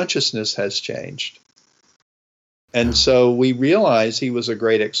 Our consciousness has changed. And so we realize he was a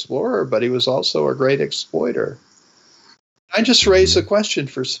great explorer, but he was also a great exploiter. I just raised the question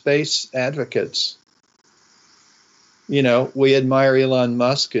for space advocates. We admire Elon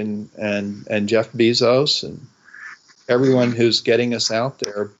Musk and Jeff Bezos and everyone who's getting us out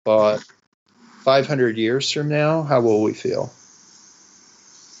there, but 500 years from now, how will we feel?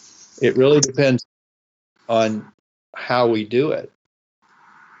 It really depends on how we do it.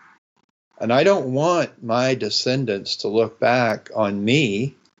 And I don't want my descendants to look back on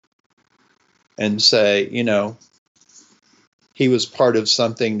me and say, he was part of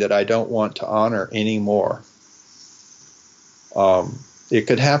something that I don't want to honor anymore. It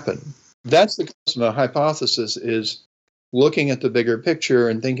could happen. That's the Cosmo hypothesis, is looking at the bigger picture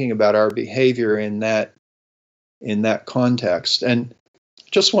and thinking about our behavior in that context. And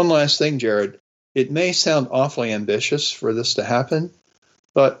just one last thing, Jared. It may sound awfully ambitious for this to happen,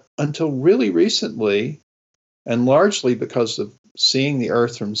 but until really recently, and largely because of seeing the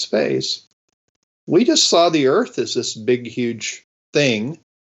Earth from space, we just saw the Earth as this big, huge thing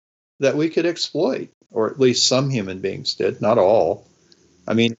that we could exploit, or at least some human beings did, not all.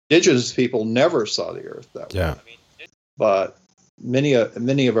 I mean, indigenous people never saw the Earth that way. Yeah. But many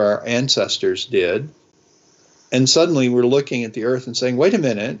of our ancestors did. And suddenly we're looking at the Earth and saying, wait a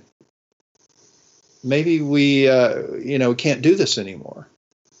minute, maybe we can't do this anymore.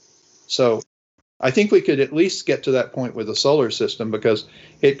 So I think we could at least get to that point with the solar system, because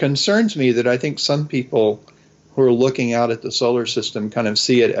it concerns me that I think some people who are looking out at the solar system kind of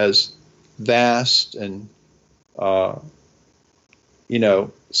see it as vast and,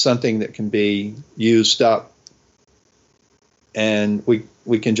 something that can be used up, and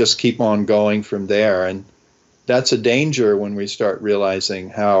we can just keep on going from there. And that's a danger when we start realizing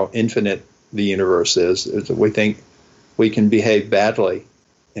how infinite the universe is that we think we can behave badly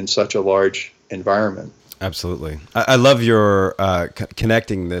in such a large environment. Absolutely. I love your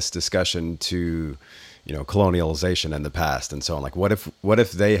connecting this discussion to, colonialization in the past and so on. Like, what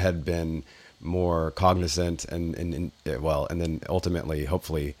if they had been more cognizant and then ultimately,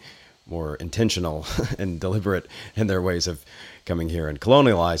 hopefully, more intentional and deliberate in their ways of coming here and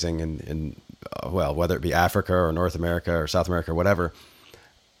colonializing and whether it be Africa or North America or South America or whatever.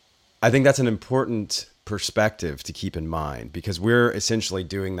 I think that's an important perspective to keep in mind, because we're essentially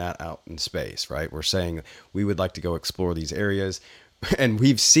doing that out in space, right? We're saying we would like to go explore these areas, and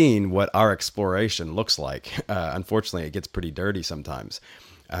we've seen what our exploration looks like. Unfortunately, it gets pretty dirty sometimes.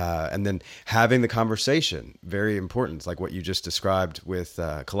 And then having the conversation, very important. It's like what you just described with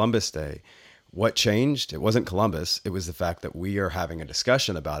Columbus Day. What changed? It wasn't Columbus. It was the fact that we are having a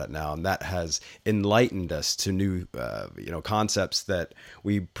discussion about it now, and that has enlightened us to new, concepts that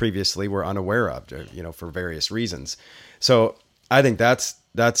we previously were unaware of, for various reasons. So I think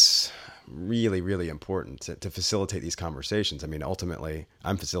that's really, really important to facilitate these conversations. I mean, ultimately,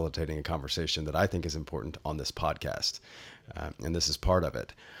 I'm facilitating a conversation that I think is important on this podcast, and this is part of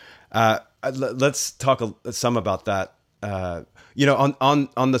it. Let's talk some about that. On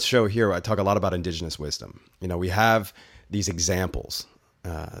the show here, I talk a lot about indigenous wisdom. We have these examples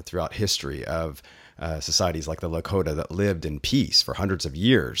throughout history of societies like the Lakota that lived in peace for hundreds of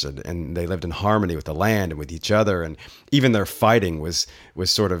years, and they lived in harmony with the land and with each other, and even their fighting was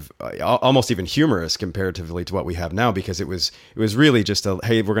sort of almost even humorous comparatively to what we have now, because it was really just a,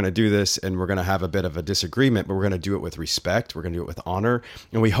 hey, we're going to do this and we're going to have a bit of a disagreement, but we're going to do it with respect, we're going to do it with honor,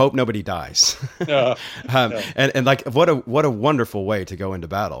 and we hope nobody dies. No. And like what a wonderful way to go into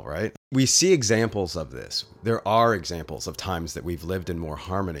battle, right? We see examples of this. There are examples of times that we've lived in more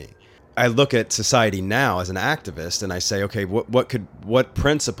harmony. I look at society now as an activist and I say, okay, what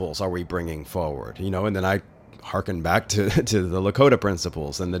principles are we bringing forward? And then I harken back to the Lakota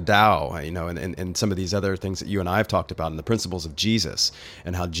principles and the Tao, and some of these other things that you and I have talked about, and the principles of Jesus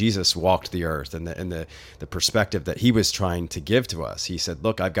and how Jesus walked the earth, and the perspective that he was trying to give to us. He said,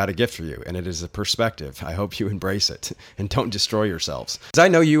 look, I've got a gift for you, and it is a perspective. I hope you embrace it and don't destroy yourselves. Because I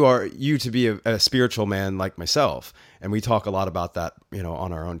know you to be a spiritual man like myself, and we talk a lot about that,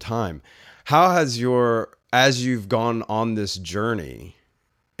 on our own time. How has as you've gone on this journey,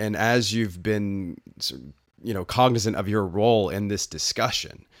 and as you've been cognizant of your role in this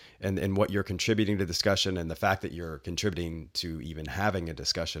discussion and what you're contributing to discussion, and the fact that you're contributing to even having a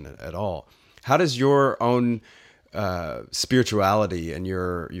discussion at all, how does your own spirituality and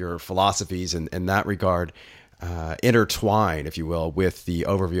your philosophies in that regard intertwine, if you will, with the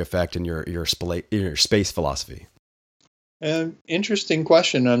overview effect and your space philosophy? Interesting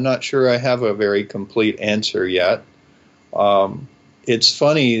question. I'm not sure I have a very complete answer yet. It's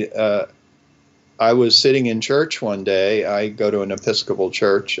funny. I was sitting in church one day. I go to an Episcopal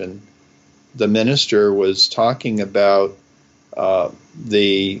church, and the minister was talking about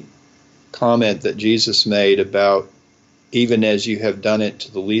the comment that Jesus made about, even as you have done it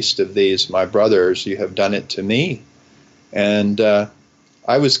to the least of these, my brothers, you have done it to me. And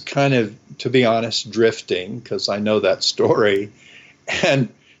I was kind of, to be honest, drifting, because I know that story. And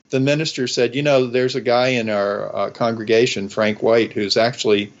the minister said, there's a guy in our congregation, Frank White, who's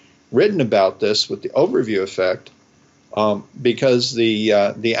actually written about this with the overview effect, because the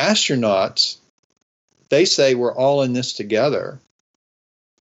astronauts, they say we're all in this together,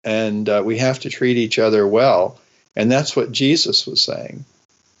 and we have to treat each other well, and that's what Jesus was saying.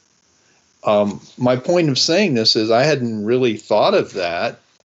 My point of saying this is I hadn't really thought of that,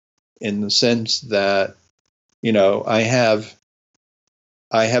 in the sense that I have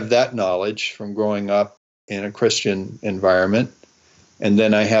that knowledge from growing up in a Christian environment. And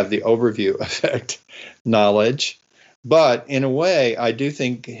then I have the overview effect knowledge. But in a way, I do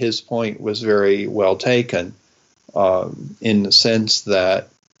think his point was very well taken, in the sense that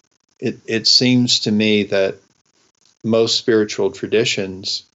it seems to me that most spiritual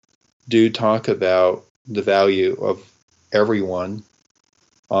traditions do talk about the value of everyone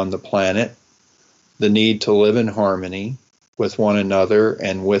on the planet, the need to live in harmony with one another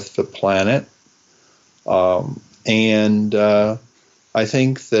and with the planet. I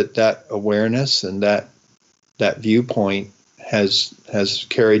think that awareness and that viewpoint has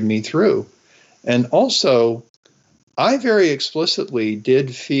carried me through. And also, I very explicitly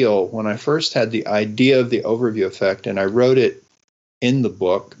did feel, when I first had the idea of the overview effect, and I wrote it in the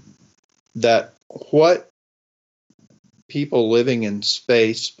book, that what people living in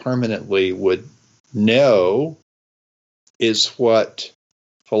space permanently would know is what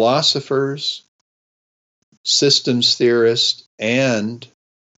philosophers, systems theorists, and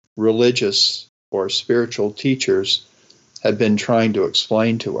religious or spiritual teachers have been trying to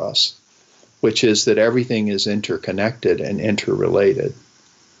explain to us, which is that everything is interconnected and interrelated.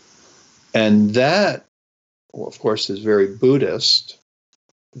 And that, of course, is very Buddhist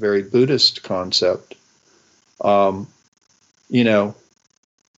concept. That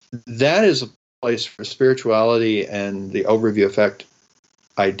is a place where spirituality and the overview effect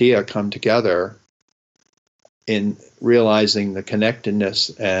idea come together in realizing the connectedness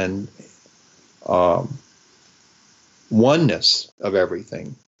and oneness of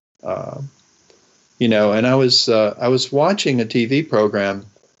everything. And I was watching a TV program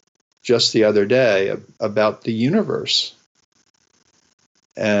just the other day about the universe,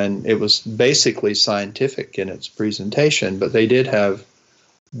 and it was basically scientific in its presentation, but they did have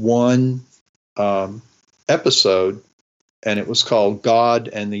one episode, and it was called God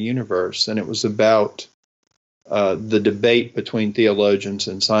and the Universe, and it was about the debate between theologians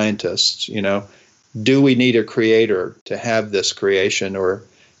and scientists. Do we need a creator to have this creation, or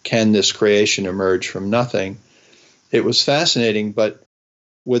can this creation emerge from nothing? It was fascinating, but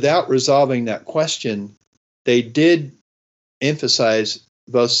without resolving that question, they did emphasize,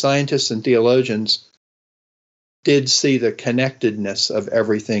 both scientists and theologians did see the connectedness of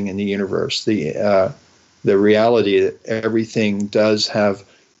everything in the universe, the reality that everything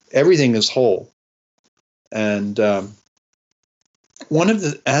is whole. And one of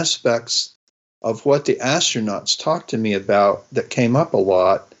the aspects of what the astronauts talked to me about that came up a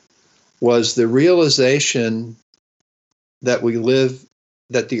lot was the realization that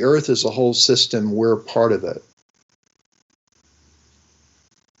that the Earth is a whole system, we're part of it.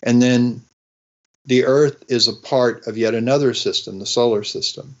 And then the Earth is a part of yet another system, the solar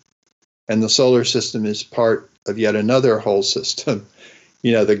system. And the solar system is part of yet another whole system,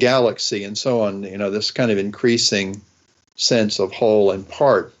 the galaxy and so on, this kind of increasing sense of whole and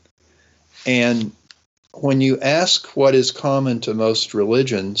part. And when you ask what is common to most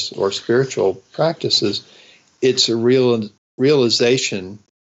religions or spiritual practices, it's a realization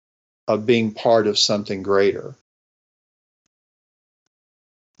of being part of something greater.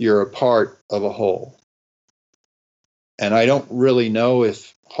 You're a part of a whole. And I don't really know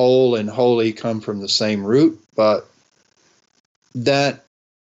if whole and holy come from the same root, but that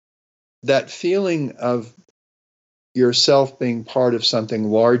feeling of yourself being part of something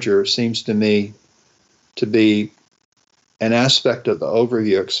larger seems to me to be an aspect of the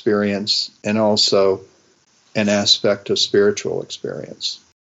overview experience and also an aspect of spiritual experience.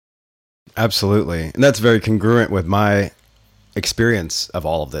 Absolutely. And that's very congruent with my experience of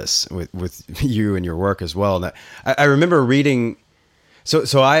all of this with you and your work as well. And I remember reading,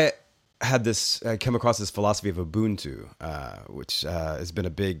 so I came across this philosophy of Ubuntu, which has been a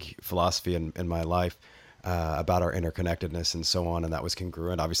big philosophy in my life, about our interconnectedness and so on. And that was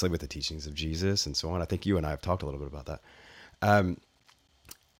congruent, obviously, with the teachings of Jesus and so on. I think you and I have talked a little bit about that.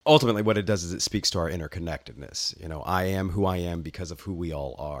 Ultimately, what it does is it speaks to our interconnectedness. I am who I am because of who we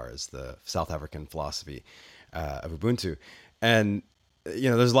all are, is the South African philosophy of Ubuntu. And,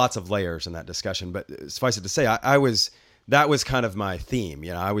 there's lots of layers in that discussion, but suffice it to say, that was kind of my theme.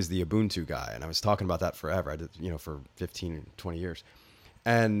 I was the Ubuntu guy, and I was talking about that forever. I did, for 15, 20 years.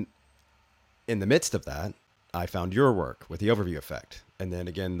 And in the midst of that, I found your work with the Overview Effect, and then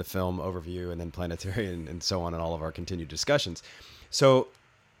again, the film Overview, and then Planetary, and so on, and all of our continued discussions. So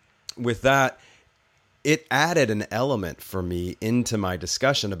with that, it added an element for me into my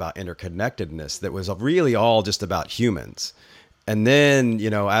discussion about interconnectedness that was really all just about humans. And then,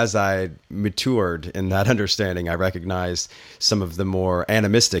 as I matured in that understanding, I recognized some of the more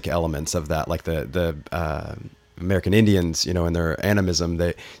animistic elements of that, like the American Indians, in their animism,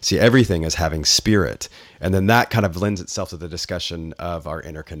 they see everything as having spirit. And then that kind of lends itself to the discussion of our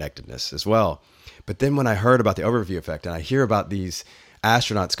interconnectedness as well. But then when I heard about the Overview Effect, and I hear about these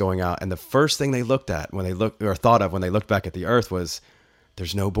astronauts going out, and the first thing they looked at when they looked back at the Earth was,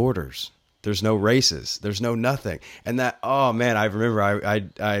 there's no borders. There's no races. There's no nothing. And that, oh man, I remember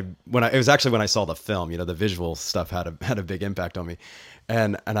it was actually when I saw the film, the visual stuff had a big impact on me.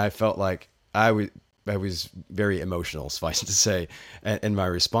 And I felt like I was very emotional, suffice it to say, in my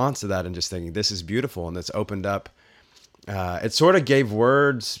response to that, and just thinking, this is beautiful. And it's opened up, it sort of gave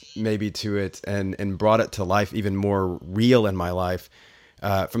words maybe to it and brought it to life even more real in my life.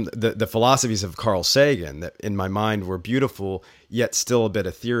 From the philosophies of Carl Sagan that in my mind were beautiful, yet still a bit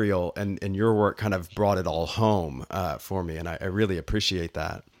ethereal. And your work kind of brought it all home for me. And I really appreciate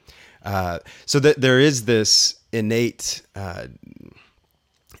that. So that there is this innate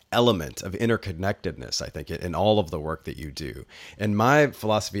element of interconnectedness, I think, in all of the work that you do. And my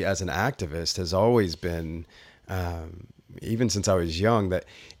philosophy as an activist has always been, even since I was young, that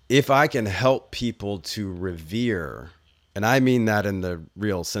if I can help people to revere, and I mean that in the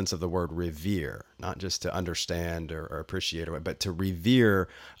real sense of the word revere, not just to understand or appreciate, but to revere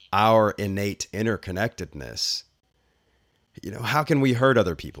our innate interconnectedness. How can we hurt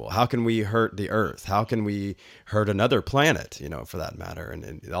other people? How can we hurt the Earth? How can we hurt another planet, for that matter?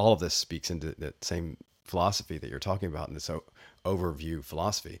 And all of this speaks into the same philosophy that you're talking about in this overview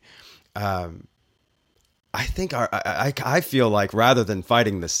philosophy. I think I feel like rather than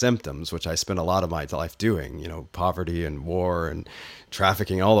fighting the symptoms, which I spent a lot of my life doing, poverty and war and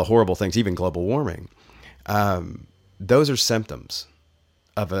trafficking, all the horrible things, even global warming, those are symptoms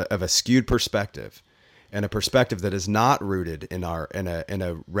of a skewed perspective, and a perspective that is not rooted in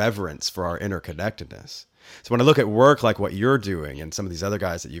a reverence for our interconnectedness. So when I look at work like what you're doing and some of these other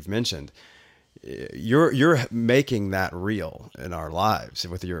guys that you've mentioned, you're making that real in our lives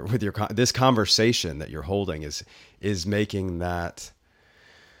with your this conversation that you're holding is making that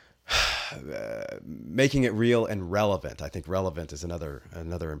making it real and relevant. I think relevant is another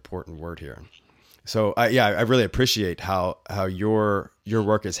important word here. So I really appreciate how your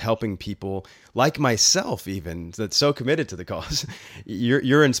work is helping people like myself, even that's so committed to the cause.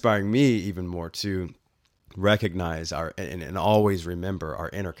 You're inspiring me even more to recognize and always remember our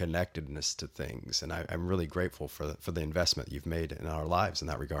interconnectedness to things. And I'm really grateful for the investment you've made in our lives in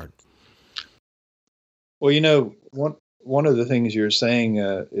that regard. Well, one of the things you're saying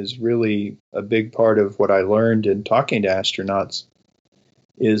is really a big part of what I learned in talking to astronauts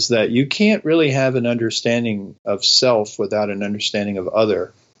is that you can't really have an understanding of self without an understanding of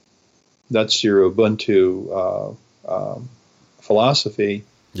other. That's your Ubuntu philosophy.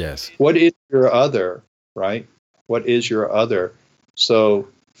 Yes. What is your other, right? What is your other? So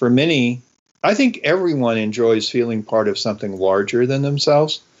for many, I think everyone enjoys feeling part of something larger than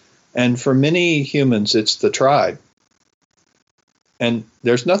themselves. And for many humans, it's the tribe. And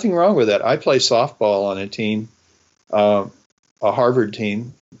there's nothing wrong with that. I play softball on a team, uh, a Harvard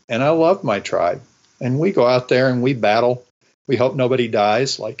team, and I love my tribe. And we go out there and we battle. We hope nobody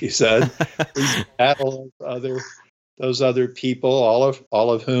dies, like you said. We battle those other people,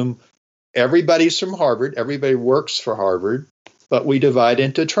 all of whom everybody's from Harvard. Everybody works for Harvard, but we divide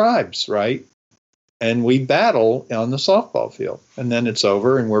into tribes, right? And we battle on the softball field, and then it's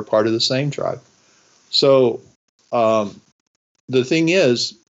over, and we're part of the same tribe. So the thing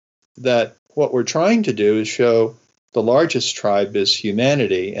is that what we're trying to do is show the largest tribe is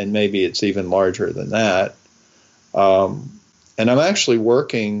humanity, and maybe it's even larger than that. And I'm actually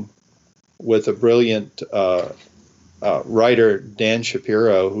working with a brilliant writer, Dan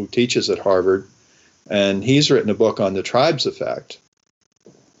Shapiro, who teaches at Harvard, and he's written a book on the tribes effect.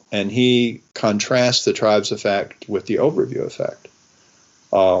 And he contrasts the tribes effect with the overview effect.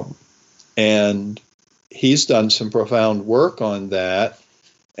 And he's done some profound work on that.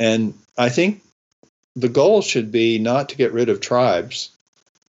 And I think the goal should be not to get rid of tribes,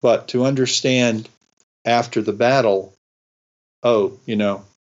 but to understand after the battle, oh,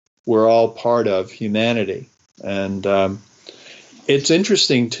 we're all part of humanity. And it's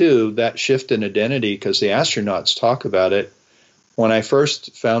interesting, too, that shift in identity, because the astronauts talk about it. When I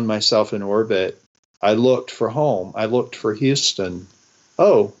first found myself in orbit, I looked for home. I looked for Houston.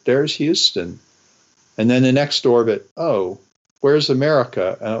 Oh, there's Houston. And then the next orbit, oh, where's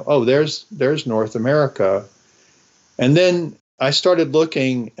America? Oh, there's North America. And then I started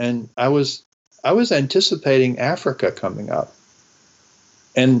looking, and I was anticipating Africa coming up.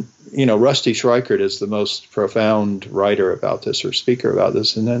 And Rusty Schweikert is the most profound writer about this, or speaker about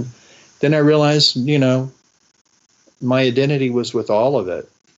this. And then I realized, my identity was with all of it,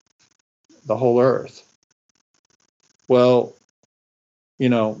 the whole earth. Well,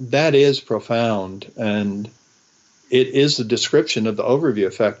 that is profound, and it is a description of the overview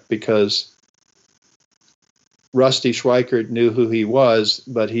effect, because Rusty Schweikert knew who he was,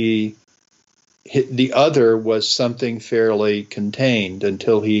 but the other was something fairly contained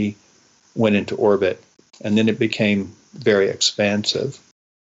until he went into orbit, and then it became very expansive.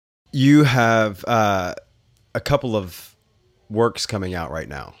 You have a couple of works coming out right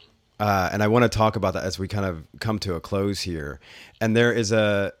now. And I want to talk about that as we kind of come to a close here. And there's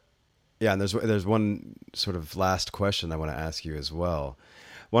one sort of last question I want to ask you as well.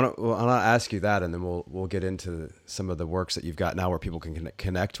 I'll ask you that, and then we'll get into some of the works that you've got now where people can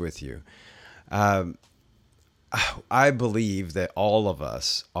connect with you. I believe that all of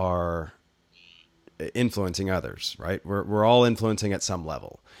us are influencing others, right? We're all influencing at some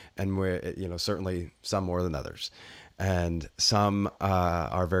level, and we're certainly some more than others. And some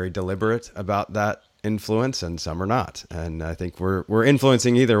are very deliberate about that influence, and some are not. And I think we're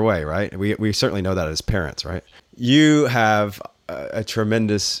influencing either way, right? We certainly know that as parents, right? You have a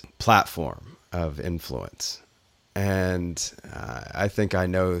tremendous platform of influence. And I think I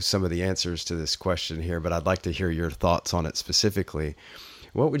know some of the answers to this question here, but I'd like to hear your thoughts on it specifically.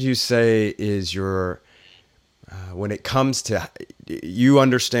 What would you say is your, when it comes to, you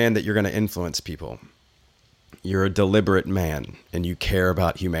understand that you're going to influence people. You're a deliberate man, and you care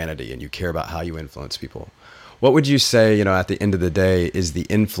about humanity, and you care about how you influence people. What would you say, at the end of the day, is the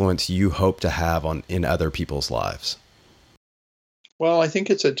influence you hope to have in other people's lives? Well, I think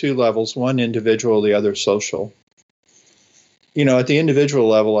it's at two levels, one individual, the other social. At the individual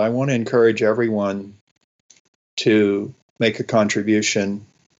level, I want to encourage everyone to make a contribution,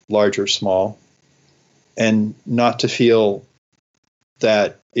 large or small, and not to feel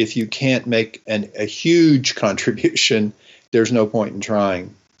that if you can't make a huge contribution, there's no point in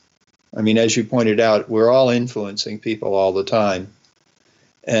trying. I mean, as you pointed out, we're all influencing people all the time.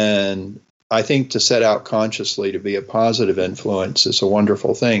 And I think to set out consciously to be a positive influence is a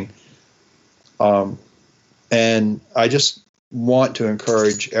wonderful thing. And I just want to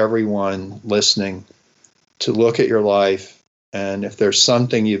encourage everyone listening to look at your life, and if there's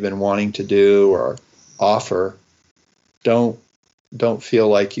something you've been wanting to do or offer, don't feel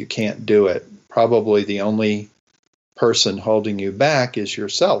like you can't do it. Probably the only person holding you back is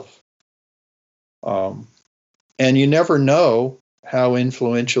yourself. And you never know how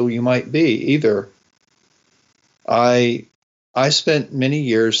influential you might be either. I I spent many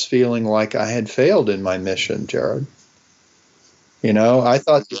years feeling like I had failed in my mission, Jared. I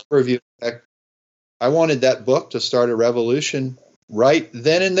thought the overview effect, I wanted that book to start a revolution right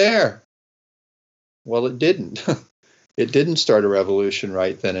then and there. Well, it didn't. It didn't start a revolution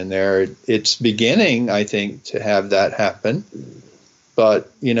right then and there. It's beginning, I think, to have that happen. But,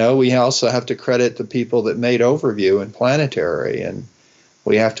 we also have to credit the people that made Overview and Planetary, and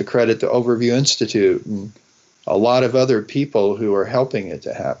we have to credit the Overview Institute and a lot of other people who are helping it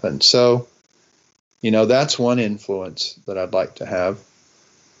to happen. So, that's one influence that I'd like to have.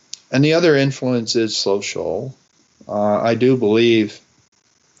 And the other influence is social. I do believe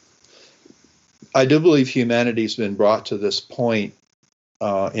humanity's been brought to this point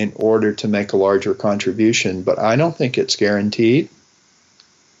in order to make a larger contribution, but I don't think it's guaranteed.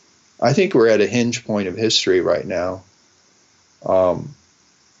 I think we're at a hinge point of history right now.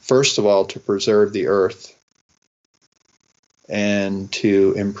 First of all, to preserve the earth and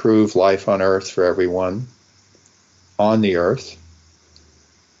to improve life on earth for everyone on the earth.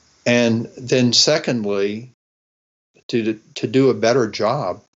 And then secondly, to do a better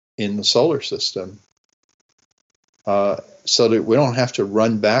job in the solar system, so that we don't have to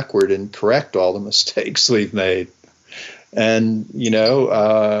run backward and correct all the mistakes we've made. And we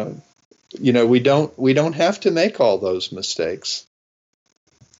don't have to make all those mistakes.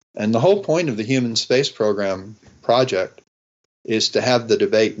 And the whole point of the Human Space Program project is to have the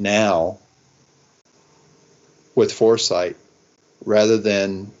debate now with foresight, rather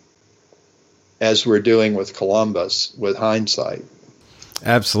than as we're doing with Columbus with hindsight.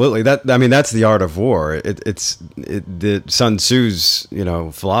 Absolutely. That's the art of war. The Sun Tzu's,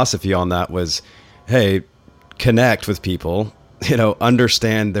 philosophy on that was, hey, connect with people,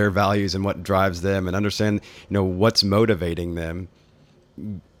 understand their values and what drives them, and understand, what's motivating them.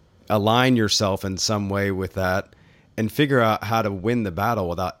 Align yourself in some way with that, and figure out how to win the battle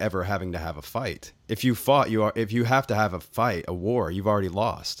without ever having to have a fight. If you have to have a fight, a war, you've already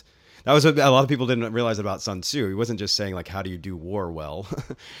lost. That was a lot of people didn't realize about Sun Tzu. He wasn't just saying, like, how do you do war well?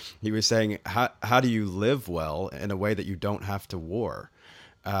 He was saying, how do you live well in a way that you don't have to war?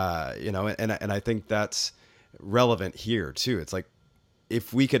 And I think that's relevant here too. It's like,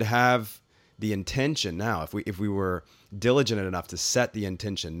 if we could have the intention now, if we were diligent enough to set the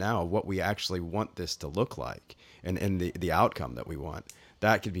intention now of what we actually want this to look like, and the outcome that we want,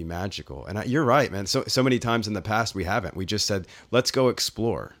 that could be magical. And you're right, man. So many times in the past we haven't. We just said, let's go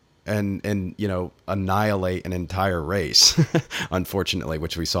explore and annihilate an entire race, unfortunately,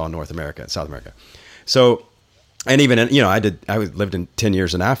 which we saw in North America and South America. So, and even, I lived in 10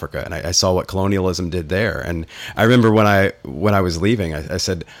 years in Africa, and I saw what colonialism did there. And I remember when I was leaving, I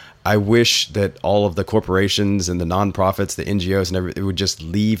said, I wish that all of the corporations and the nonprofits, the NGOs and everything, would just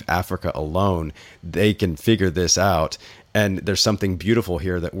leave Africa alone. They can figure this out. And there's something beautiful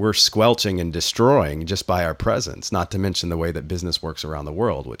here that we're squelching and destroying just by our presence, not to mention the way that business works around the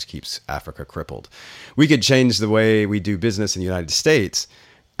world, which keeps Africa crippled. We could change the way we do business in the United States.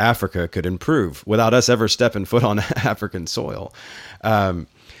 Africa could improve without us ever stepping foot on African soil.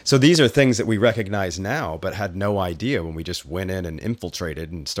 So these are things that we recognize now, but had no idea when we just went in and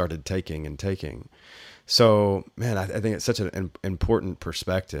infiltrated and started taking. So, man, I think it's such an important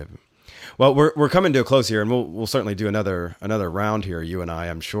perspective. Well, we're coming to a close here, and we'll certainly do another round here, you and I,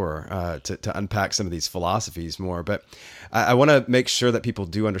 I'm sure, to unpack some of these philosophies more. But I want to make sure that people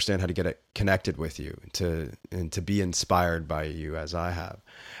do understand how to get connected with you, and to be inspired by you, as I have.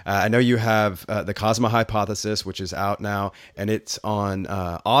 I know you have the Cosmo Hypothesis, which is out now, and it's on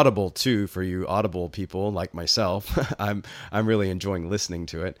Audible too for you Audible people like myself. I'm really enjoying listening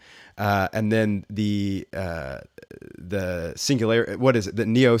to it. And then the singularity, what is it? The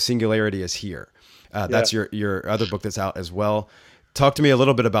Neo Singularity is Here. That's your other book that's out as well. Talk to me a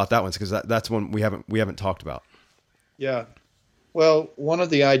little bit about that one, because that's one we haven't talked about. Yeah. Well, one of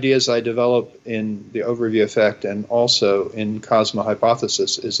the ideas I develop in the Overview Effect and also in Cosmo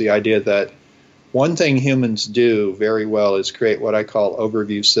Hypothesis is the idea that one thing humans do very well is create what I call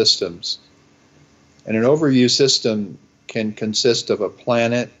overview systems. And an overview system can consist of a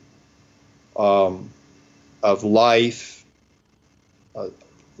planet, of life,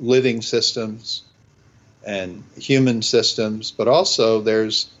 living systems, and human systems, but also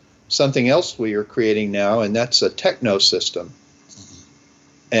there's something else we are creating now, and that's a techno system.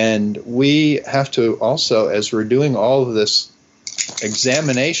 And we have to also, as we're doing all of this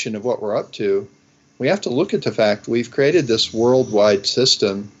examination of what we're up to, we have to look at the fact we've created this worldwide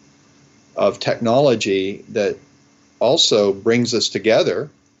system of technology that also brings us together,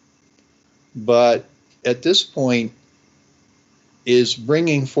 but at this point is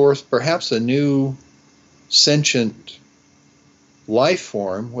bringing forth perhaps a new sentient life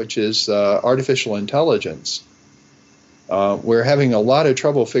form, which is artificial intelligence. We're having a lot of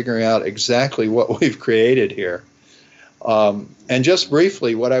trouble figuring out exactly what we've created here. And just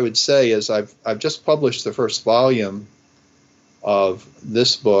briefly, what I would say is I've just published the first volume of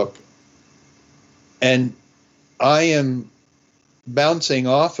this book, and I am bouncing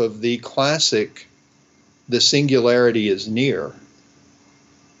off of the classic "The Singularity is Near"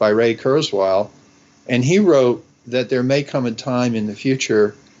 by Ray Kurzweil, and he wrote that there may come a time in the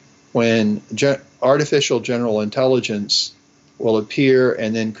future when artificial general intelligence will appear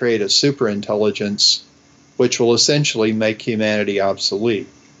and then create a superintelligence which will essentially make humanity obsolete.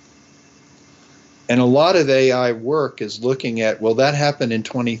 And a lot of AI work is looking at, will that happen in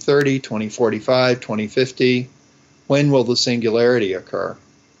 2030, 2045, 2050? When will the singularity occur?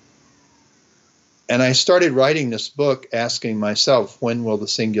 And I started writing this book asking myself, when will the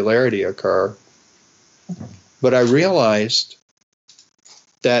singularity occur? But I realized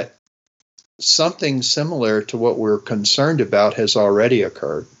that something similar to what we're concerned about has already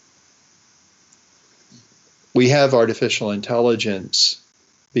occurred. We have artificial intelligence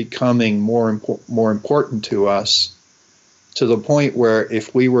becoming more important to us, to the point where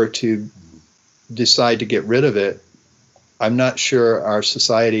if we were to decide to get rid of it, I'm not sure our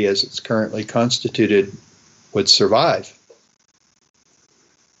society as it's currently constituted would survive.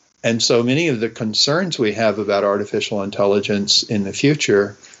 And so many of the concerns we have about artificial intelligence in the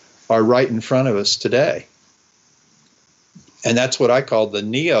future are right in front of us today. And that's what I call the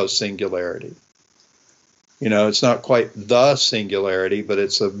neo-singularity. You know, it's not quite the singularity, but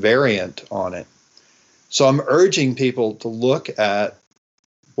it's a variant on it. So I'm urging people to look at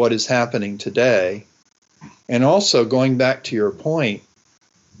what is happening today. And also, going back to your point,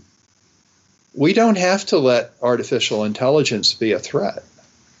 we don't have to let artificial intelligence be a threat.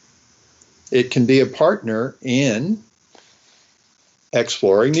 It can be a partner in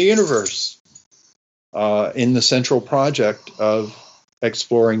exploring the universe, in the central project of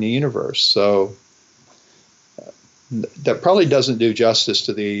exploring the universe. So that probably doesn't do justice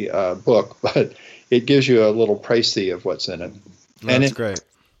to the book, but it gives you a little précis of what's in it. That's great.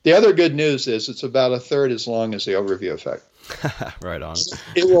 The other good news is it's about a third as long as the overview effect. Right on.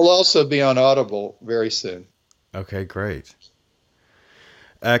 It will also be on Audible very soon. Okay, great.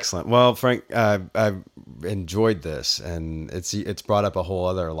 Excellent. Well, Frank, I've enjoyed this, and it's brought up a whole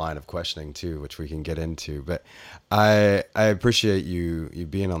other line of questioning too, which we can get into. But I appreciate you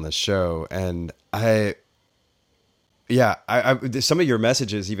being on the show, and some of your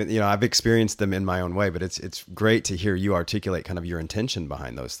messages, even, I've experienced them in my own way, but it's great to hear you articulate kind of your intention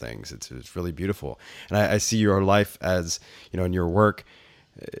behind those things. It's really beautiful, and I see your life as, in your work,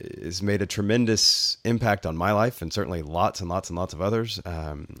 has made a tremendous impact on my life, and certainly lots and lots and lots of others.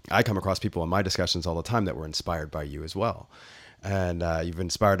 I come across people in my discussions all the time that were inspired by you as well, and you've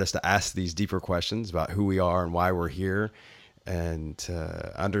inspired us to ask these deeper questions about who we are and why we're here, and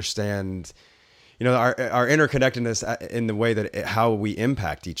to understand our interconnectedness in the way that how we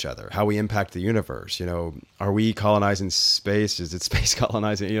impact each other, how we impact the universe. Are we colonizing space? Is it space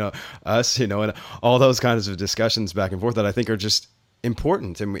colonizing, us, and all those kinds of discussions back and forth that I think are just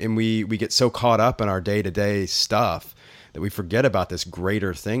important. And we get so caught up in our day-to-day stuff that we forget about this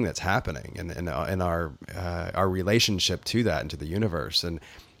greater thing that's happening and our relationship to that and to the universe. And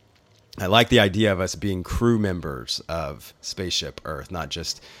I like the idea of us being crew members of Spaceship Earth, not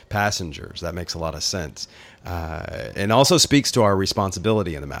just passengers. That makes a lot of sense, and also speaks to our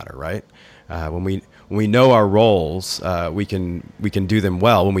responsibility in the matter. Right? When we know our roles, we can do them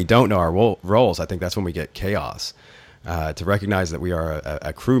well. When we don't know our roles, I think that's when we get chaos. To recognize that we are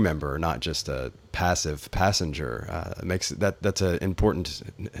a crew member, not just a passive passenger, that's an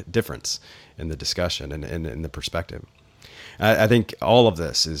important difference in the discussion and in the perspective. I think all of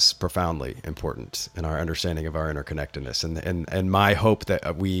this is profoundly important in our understanding of our interconnectedness, and my hope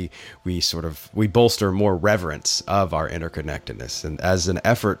that we bolster more reverence of our interconnectedness, and as an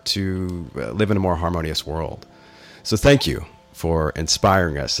effort to live in a more harmonious world. So thank you for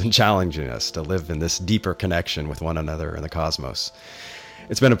inspiring us and challenging us to live in this deeper connection with one another and the cosmos.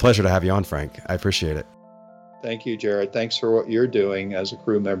 It's been a pleasure to have you on, Frank. I appreciate it. Thank you, Jared. Thanks for what you're doing as a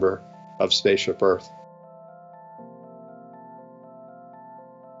crew member of Spaceship Earth.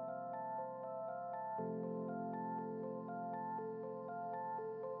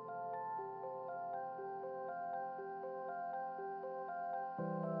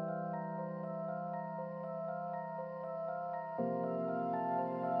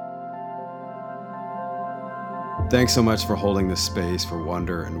 Thanks so much for holding this space for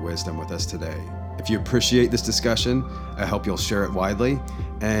wonder and wisdom with us today. If you appreciate this discussion, I hope you'll share it widely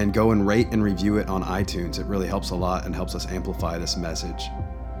and go and rate and review it on iTunes. It really helps a lot and helps us amplify this message.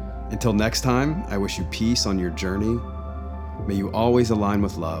 Until next time, I wish you peace on your journey. May you always align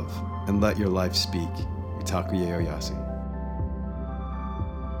with love and let your life speak. Itakuye Oyasi.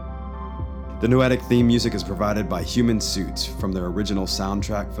 The Noetic theme music is provided by Human Suits from their original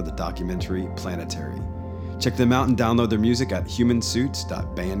soundtrack for the documentary Planetary. Check them out and download their music at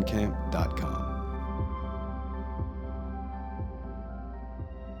humansuits.bandcamp.com.